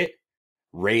 like it,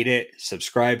 rate it,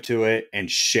 subscribe to it,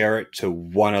 and share it to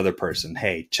one other person.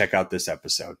 Hey, check out this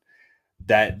episode.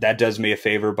 That does me a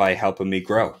favor by helping me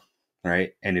grow. All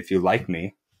right. And if you like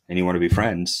me and you want to be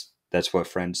friends, that's what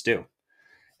friends do.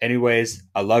 Anyways,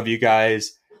 I love you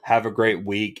guys. Have a great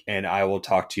week, and I will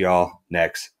talk to y'all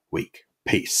next week.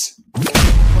 Peace.